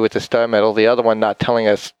us what to do with the star metal, the other one not telling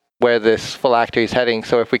us where this phylactery is heading.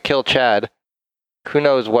 So if we kill Chad, who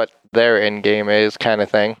knows what their end game is, kind of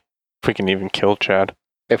thing. If we can even kill Chad.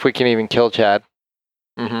 If we can even kill Chad.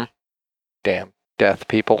 Damn death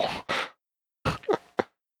people.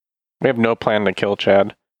 We have no plan to kill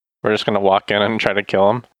Chad. We're just going to walk in and try to kill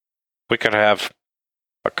him. We could have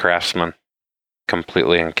a craftsman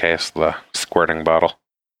completely encase the squirting bottle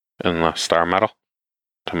in the star metal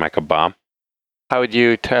to make a bomb How would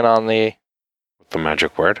you turn on the... with the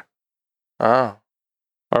magic word. Oh.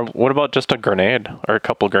 Or what about just a grenade? Or a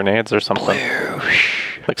couple grenades or something?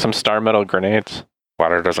 Like some star metal grenades.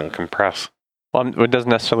 Water doesn't compress. Well, it doesn't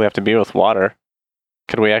necessarily have to be with water.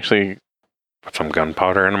 Could we actually... Put some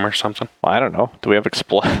gunpowder in them or something? Well, I don't know. Do we have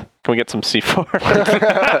Can we get some C4?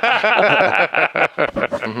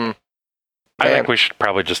 I think we should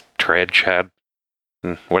probably just trade Chad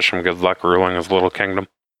and wish him good luck ruling his little kingdom.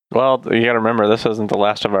 Well, you gotta remember, this isn't the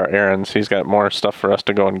last of our errands. He's got more stuff for us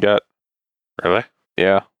to go and get. Really?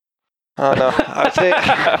 Yeah. Oh no. I would say...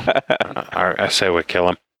 I say we kill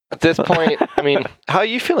him. At this point, I mean, how are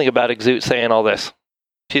you feeling about Exute saying all this?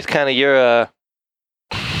 She's kind of your,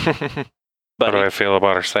 How do I feel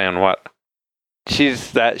about her saying what?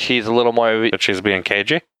 She's a little more... That she's being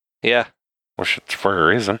cagey? Yeah. Well, it's for a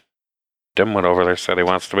reason. Dimwit over there said he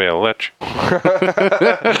wants to be a lich.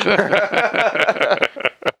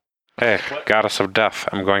 Hey, goddess of death,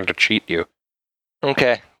 I'm going to cheat you.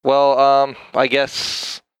 Okay. Well, I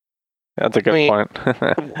guess... That's a good point.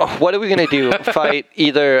 What are we going to do? Fight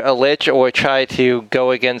either a lich or try to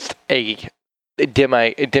go against a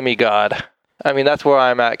demigod? I mean, that's where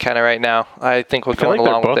I'm at kind of right now. I think we're I feel going like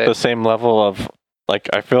along they're with both it. the same level of, like,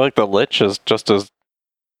 I feel like the Lich is just as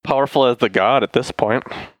powerful as the God at this point.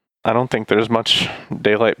 I don't think there's much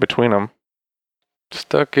daylight between them.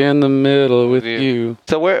 Stuck in the middle with you.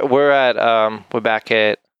 So we're back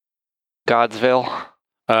at Godsville,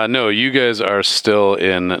 No, you guys are still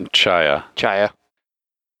in Chaya. Chaya.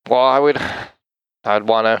 Well, I'd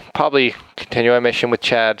want to probably continue our mission with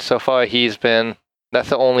Chad. So far, that's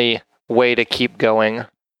the only way to keep going.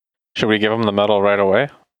 Should we give him the medal right away?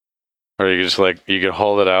 Or you could just you could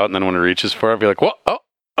hold it out, and then when it reaches for it, be like, "Whoa, oh,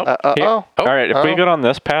 All right, if we go down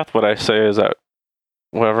this path, what I say is that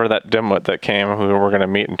whoever that dimwit that came, who we're going to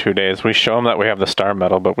meet in 2 days, we show him that we have the star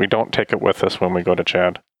medal, but we don't take it with us when we go to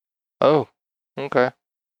Chad. Oh, okay.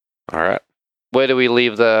 all right." Where do we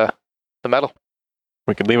leave the medal?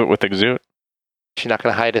 We could leave it with Exute. She's not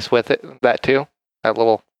going to hide us with it. That too. That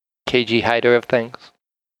little KG hider of things.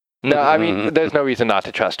 No, I mean, there's no reason not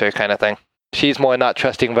to trust her, kind of thing. She's more not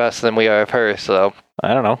trusting of us than we are of her. So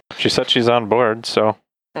I don't know. She said she's on board, so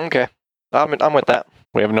okay, I'm with that.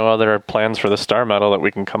 we have no other plans for the star medal that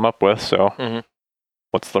we can come up with. So Mhm.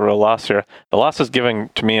 what's the real loss here? The loss is giving,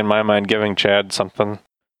 to me in my mind, giving Chad something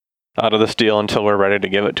out of this deal until we're ready to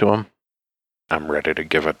give it to him. I'm ready to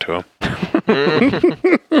give it to him.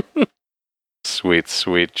 Sweet,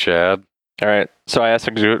 sweet Chad. All right. So I asked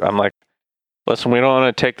Exute, I'm like, listen, we don't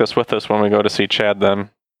want to take this with us when we go to see Chad then.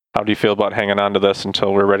 How do you feel about hanging on to this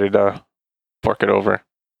until we're ready to fork it over?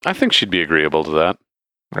 I think she'd be agreeable to that.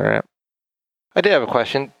 All right. I did have a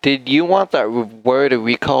question. Did you want that word of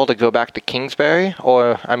recall to go back to Kingsbury?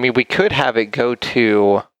 Or, I mean, we could have it go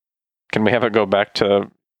to... Can we have it go back to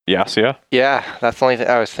Yasia? Yeah, that's the only thing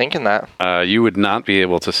I was thinking that. You would not be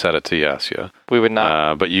able to set it to Yasia. We would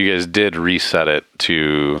not. But you guys did reset it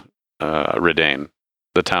to Redane,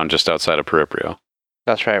 the town just outside of Periprio.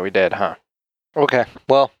 That's right, we did, huh? Okay,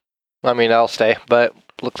 well, I mean, I'll stay, but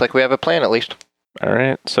looks like we have a plan at least. All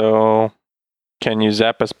right. So can you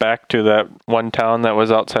zap us back to that one town that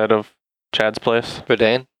was outside of Chad's place?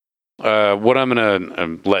 Verdane? What I'm going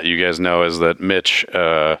to let you guys know is that Mitch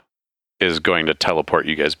is going to teleport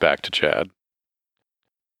you guys back to Chad.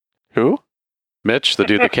 Who? Mitch, the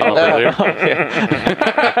dude that came up earlier. The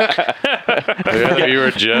guy that you were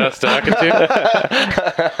just talking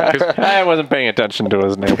to? I wasn't paying attention to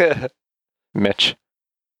his name. Mitch.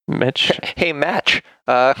 Hey, Match.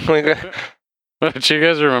 But you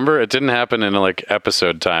guys remember? It didn't happen in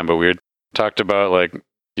episode time, but we had talked about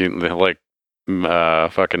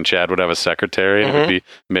fucking Chad would have a secretary, and it would be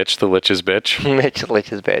Mitch the Lich's bitch. Mitch the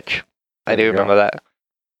Lich's bitch. I do remember that.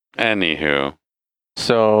 Anywho.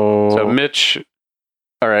 So Mitch...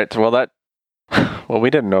 All right, well,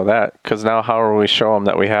 we didn't know that, because now how will we show him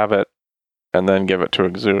that we have it and then give it to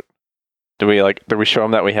Exute? Do we show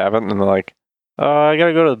him that we have it and then they're like, oh, I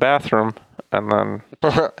gotta go to the bathroom, and then...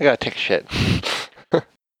 I gotta take a shit.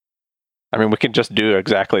 I mean, we can just do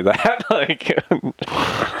exactly that.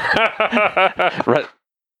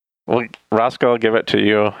 Well, Roscoe will give it to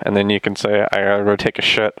you, and then you can say, I gotta go take a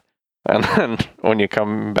shit. And then when you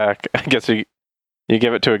come back, I guess you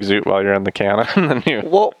give it to Exute while you're in the can, and then you...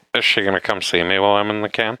 Well, Is she going to come see me while I'm in the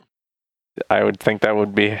can? I would think that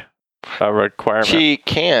would be a requirement. she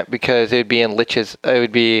can't because it would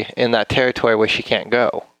be in that territory where she can't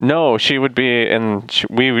go. No, she would be in...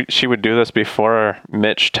 She would do this before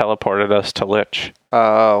Mitch teleported us to Lich.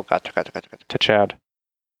 Oh, gotcha. To Chad.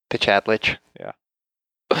 To Chad Lich. Yeah.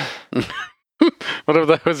 What if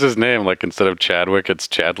that was his name? Instead of Chadwick, it's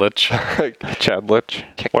Chadlich? Chad Lich.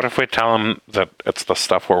 What if we tell him that it's the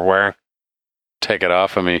stuff we're wearing? Take it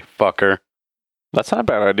off of me, fucker. That's not a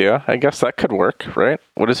bad idea. I guess that could work, right?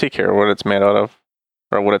 What does he care what it's made out of?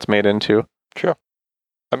 Or what it's made into? Sure.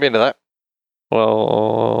 I'm into that.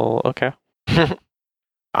 Well, okay.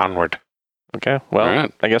 Onward. Okay, well, All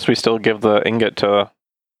right. I guess we still give the ingot to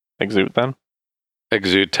Exute then.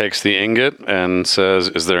 Exute takes the ingot and says,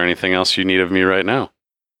 is there anything else you need of me right now?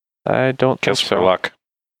 I don't think Kiss for so. luck.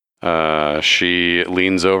 She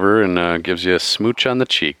leans over and gives you a smooch on the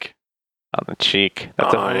cheek. On the cheek.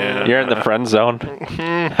 Yeah. You're in the friend zone.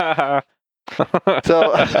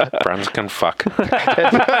 So, Friends can fuck.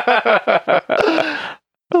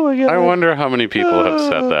 Oh my god. I wonder how many people have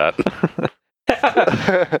said that.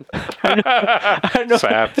 I know.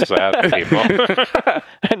 Sad people.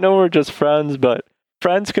 I know we're just friends, but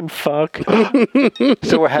friends can fuck.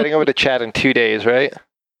 so we're heading over to Chad in 2 days, right?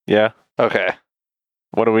 Yeah. Okay.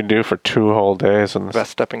 What do we do for 2 whole days? And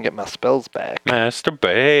Rest up and get my spells back.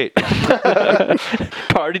 Masturbate.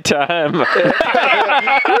 party time.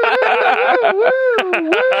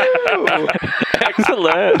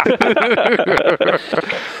 Excellent.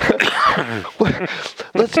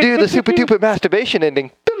 Let's do the super duper masturbation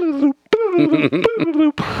ending.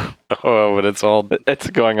 Oh, but it's all It's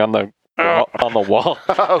going on the wall.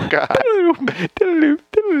 Oh God.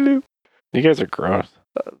 You guys are gross.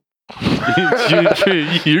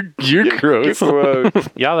 you're gross.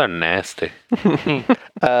 Y'all are nasty.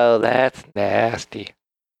 Oh, that's nasty.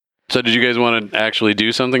 So did you guys want to actually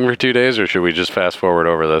do something for 2 days, or should we just fast forward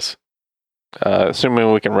over this?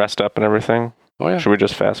 Assuming we can rest up and everything, Oh yeah. should we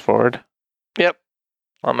just fast forward? Yep.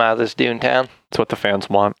 I'm out of this dune town. It's what the fans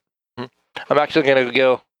want. I'm actually gonna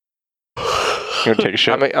go. You gonna take a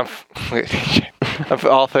shit? I'm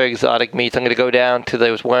all for exotic meats. I'm gonna go down to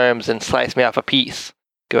those worms and slice me off a piece.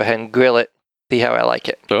 Go ahead and grill it. See how I like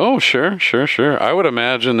it. Oh, sure. I would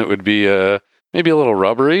imagine it would be maybe a little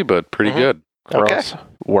rubbery, but pretty good. Gross.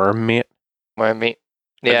 Worm meat. Worm meat.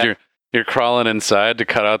 As Yeah. You're crawling inside to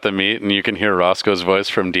cut out the meat, and you can hear Roscoe's voice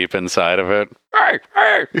from deep inside of it. Hey,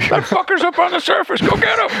 that fucker's up on the surface. Go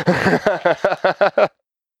get him.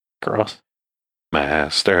 Gross.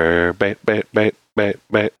 Masturbate, bait.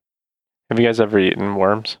 Have you guys ever eaten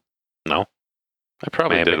worms? I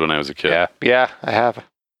probably Maybe. did when I was a kid. Yeah. Yeah, I have.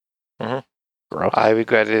 Gross. I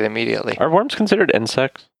regret it immediately. Are worms considered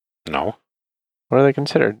insects? No, What are they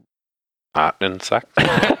considered? not insect.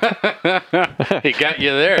 He got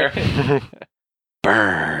you there.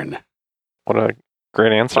 Burn. What a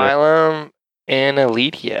great answer. Phylum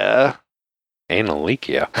Annelidia.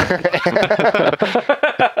 Analikia.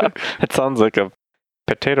 It sounds like a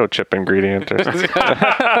potato chip ingredient or something.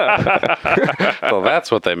 So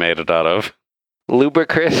that's what they made it out of.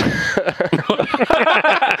 Lubricus.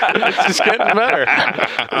 It's just getting better.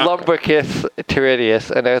 Lumbricus tertius,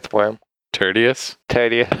 an earthworm. Tertius.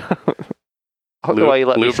 Tertius. Why you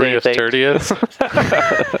let me say Lubrius things? tertius.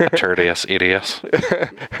 Tertius, idius.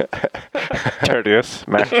 Tertius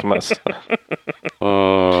Maximus.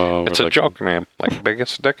 Oh, It's a like, joke name, like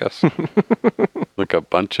Biggest Dickus. like a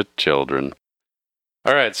bunch of children.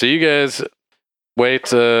 All right, so you guys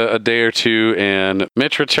wait a day or two, and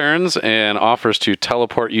Mitch returns and offers to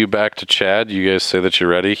teleport you back to Chad. You guys say that you're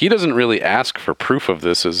ready. He doesn't really ask for proof of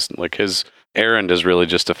this. Is like his errand is really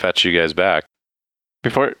just to fetch you guys back.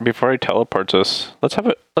 Before he teleports us, let's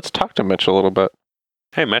talk to Mitch a little bit.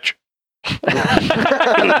 Hey, Mitch.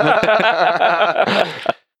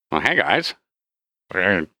 Well, hey guys,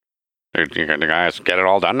 you guys get it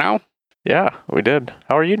all done now? Yeah, we did.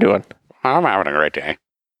 How are you doing? I'm having a great day.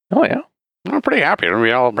 Oh yeah. I'm pretty happy to be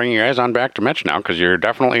able to bring you guys on back to Mitch now, because you're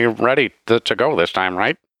definitely ready to go this time,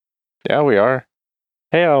 right? Yeah, we are.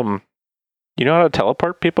 Hey, you know how to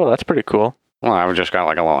teleport people? That's pretty cool. Well, I've just got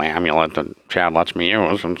like a little amulet that Chad lets me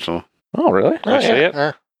use, and so Oh, really? Can we see it?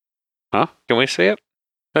 Yeah. Can we see it?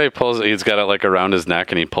 he's got it like around his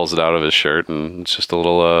neck, and he pulls it out of his shirt, and it's just a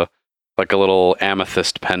little like a little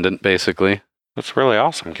amethyst pendant, basically. That's really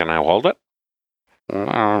awesome. Can I hold it?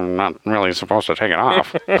 I'm not really supposed to take it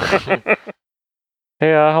off.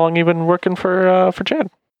 Hey, how long you been working for Chad?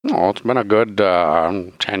 Oh, it's been a good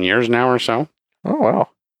 10 years now or so. Oh wow.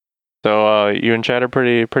 So you and Chad are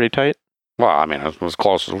pretty tight. Well, I mean, it's as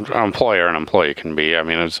close as an employer and employee can be. I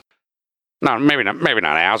mean, it's maybe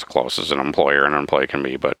not as close as an employer and an employee can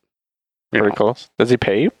be, but you Pretty know. close. Does he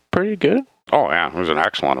pay you pretty good? Oh yeah, he's an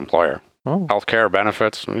excellent employer. Oh. Healthcare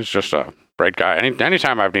benefits. He's just a great guy.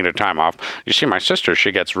 Anytime I've needed time off, you see, my sister,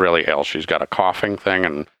 she gets really ill. She's got a coughing thing,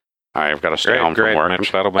 and I've got to stay home Great, from work.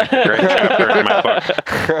 Mitch. That'll make a great chapter in my book.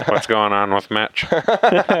 What's going on with Mitch?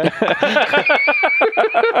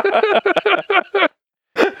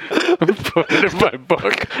 Put it in my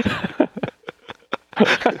book.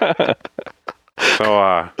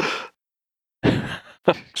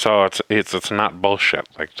 So it's not bullshit.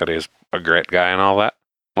 Like that he's a great guy and all that.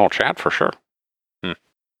 Oh, Chad for sure.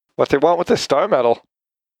 What they want with the star medal?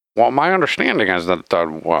 Well, my understanding is that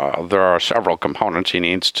there are several components he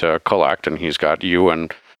needs to collect, and he's got you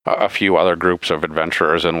and a few other groups of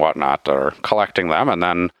adventurers and whatnot that are collecting them, and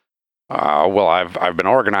then, I've been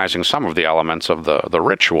organizing some of the elements of the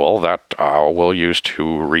ritual that we'll use to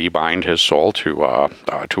rebind his soul to a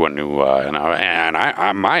new,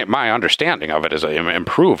 my understanding of it is an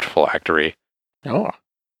improved phylactery. Oh.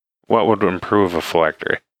 What would improve a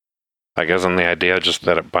phylactery? Like, isn't the idea just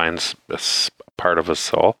that it binds a part of his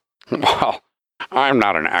soul? Well, I'm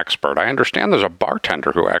not an expert. I understand there's a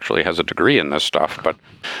bartender who actually has a degree in this stuff, but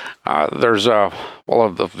there's of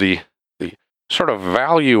the sort of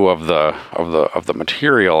value of the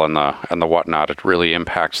material and the whatnot. It really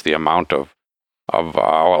impacts the amount of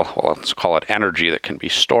let's call it energy that can be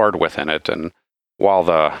stored within it. And while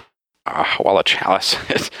the chalice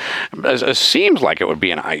it seems like it would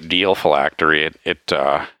be an ideal phylactery,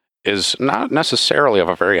 is not necessarily of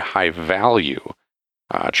a very high value.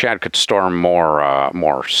 Chad could store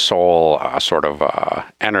more soul sort of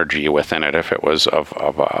energy within it if it was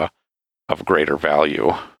of greater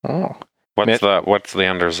value. Oh. What's the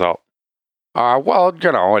end result? Well,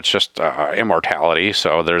 it's just immortality,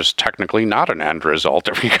 so there's technically not an end result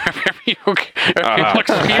if you look there.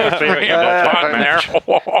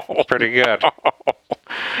 Pretty good.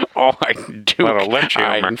 Oh, I do. Little lynch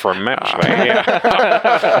humor from Mitch.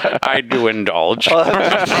 I do indulge. All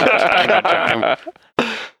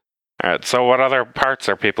right, so what other parts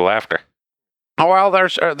are people after? Oh, well,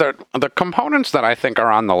 there's the components that I think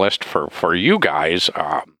are on the list for you guys.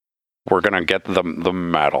 We're going to get the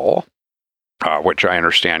metal. Which I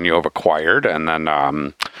understand you have acquired, and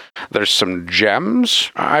then there's some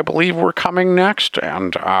gems I believe were coming next,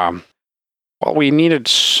 and well, we needed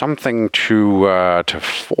something to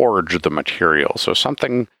forge the material. So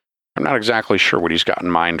something, I'm not exactly sure what he's got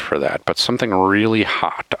in mind for that, but something really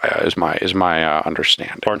hot is my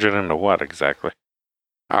understanding. Forge it into what exactly?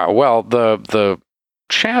 Well, the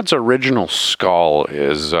Chad's original skull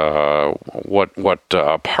is what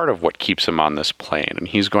part of what keeps him on this plane, and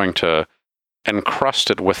he's going to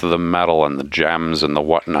encrust it with the metal and the gems and the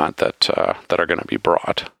whatnot that are going to be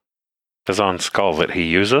brought. His own skull that he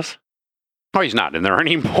uses? Oh, he's not in there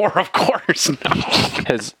anymore, of course. No.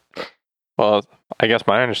 Well, I guess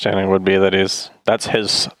my understanding would be that that's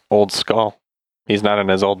his old skull. He's not in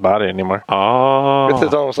his old body anymore. Oh. This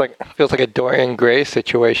is almost feels like a Dorian Gray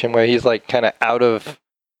situation where he's kind of out of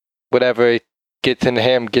whatever gets into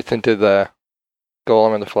him, gets into the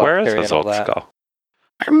golem and the Where is phylactery his and all old that. skull?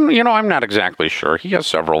 I'm not exactly sure. He has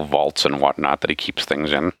several vaults and whatnot that he keeps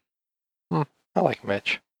things in. I like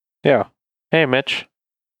Mitch. Yeah. Hey, Mitch.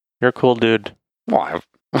 You're a cool dude. Well,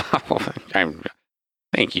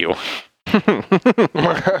 thank you.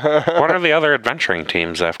 What are the other adventuring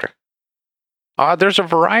teams after? There's a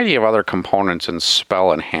variety of other components and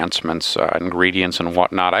spell enhancements, ingredients and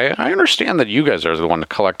whatnot. I understand that you guys are the one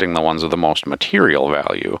collecting the ones of the most material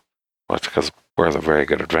value. Well, that's because we're the very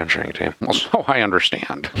good adventuring team. Well, so I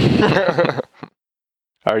understand.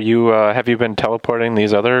 Are you? Have you been teleporting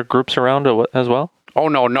these other groups around as well? Oh,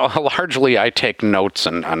 no. Largely, I take notes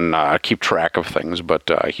and keep track of things, but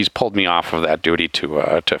he's pulled me off of that duty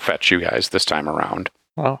to fetch you guys this time around.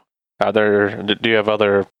 Well, do you have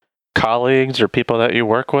other colleagues or people that you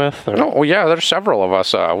work with? Or? Oh, yeah, there's several of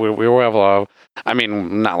us. We have I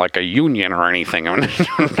mean, not like a union or anything. I'm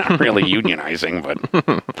not really unionizing, but...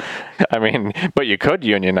 I mean, but you could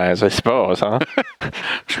unionize, I suppose, huh?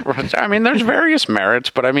 I mean, there's various merits,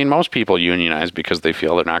 but I mean, most people unionize because they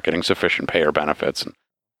feel they're not getting sufficient pay or benefits.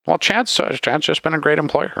 Well, Chad's just been a great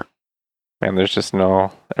employer. Man, there's just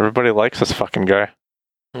everybody likes this fucking guy.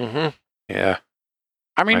 Mm-hmm. Yeah.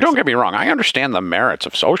 I mean, don't get me wrong. I understand the merits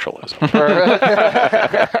of socialism.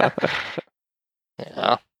 Yeah.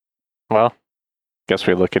 Well, guess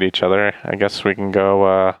we look at each other. I guess we can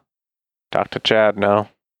go talk to Chad now.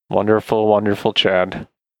 Wonderful, wonderful Chad.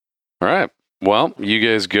 All right. Well, you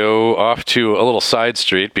guys go off to a little side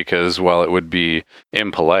street because, well, it would be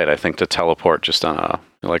impolite, I think, to teleport just on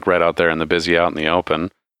right out there in the busy out in the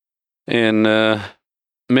open. And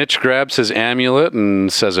Mitch grabs his amulet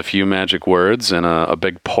and says a few magic words, and a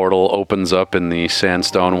big portal opens up in the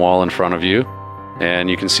sandstone wall in front of you. And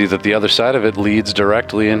you can see that the other side of it leads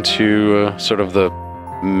directly into sort of the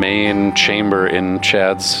main chamber in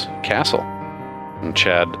Chad's castle. And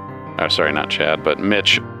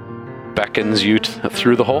Mitch beckons you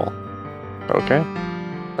through the hole. Okay.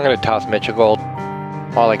 I'm going to toss Mitch a gold.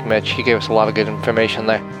 I like Mitch. He gave us a lot of good information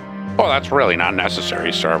there. Oh, that's really not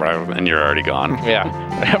necessary, sir, and you're already gone.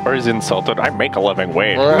 Yeah. Or he's insulted. I make a living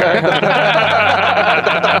wage.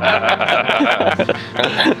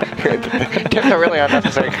 Tips are really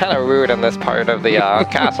unnecessary. Kind of rude in this part of the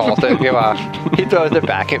castle. So he throws it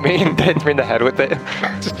back at me and hits me in the head with it.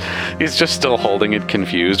 He's just still holding it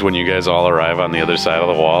confused when you guys all arrive on the other side of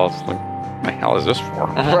the wall. It's like, what the hell is this for?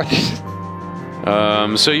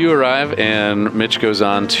 So you arrive, and Mitch goes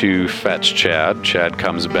on to fetch Chad. Chad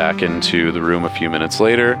comes back into the room a few minutes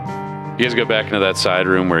later. You guys go back into that side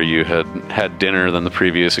room where you had dinner than the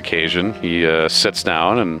previous occasion. He sits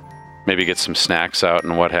down and maybe gets some snacks out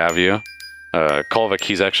and what have you. Kolvik,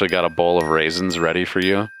 he's actually got a bowl of raisins ready for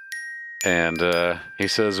you. And he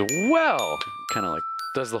says, well, kind of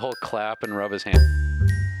does the whole clap and rub his hand.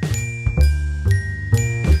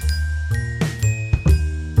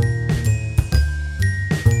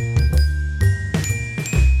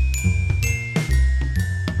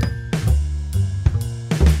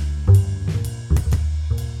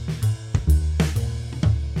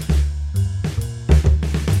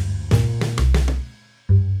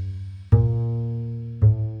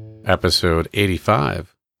 Episode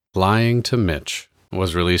 85, Lying to Mitch,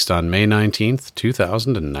 was released on May 19th,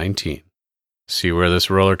 2019. See where this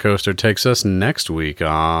roller coaster takes us next week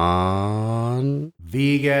on...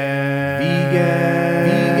 Vegan,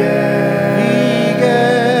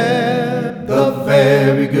 the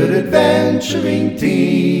very good adventuring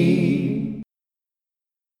team.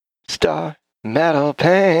 Star Metal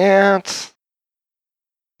Pants.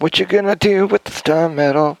 What you gonna do with the Star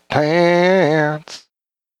Metal Pants?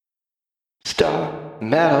 Star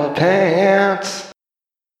Metal Pants.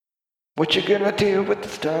 What you gonna do with the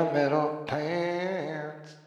Star Metal Pants?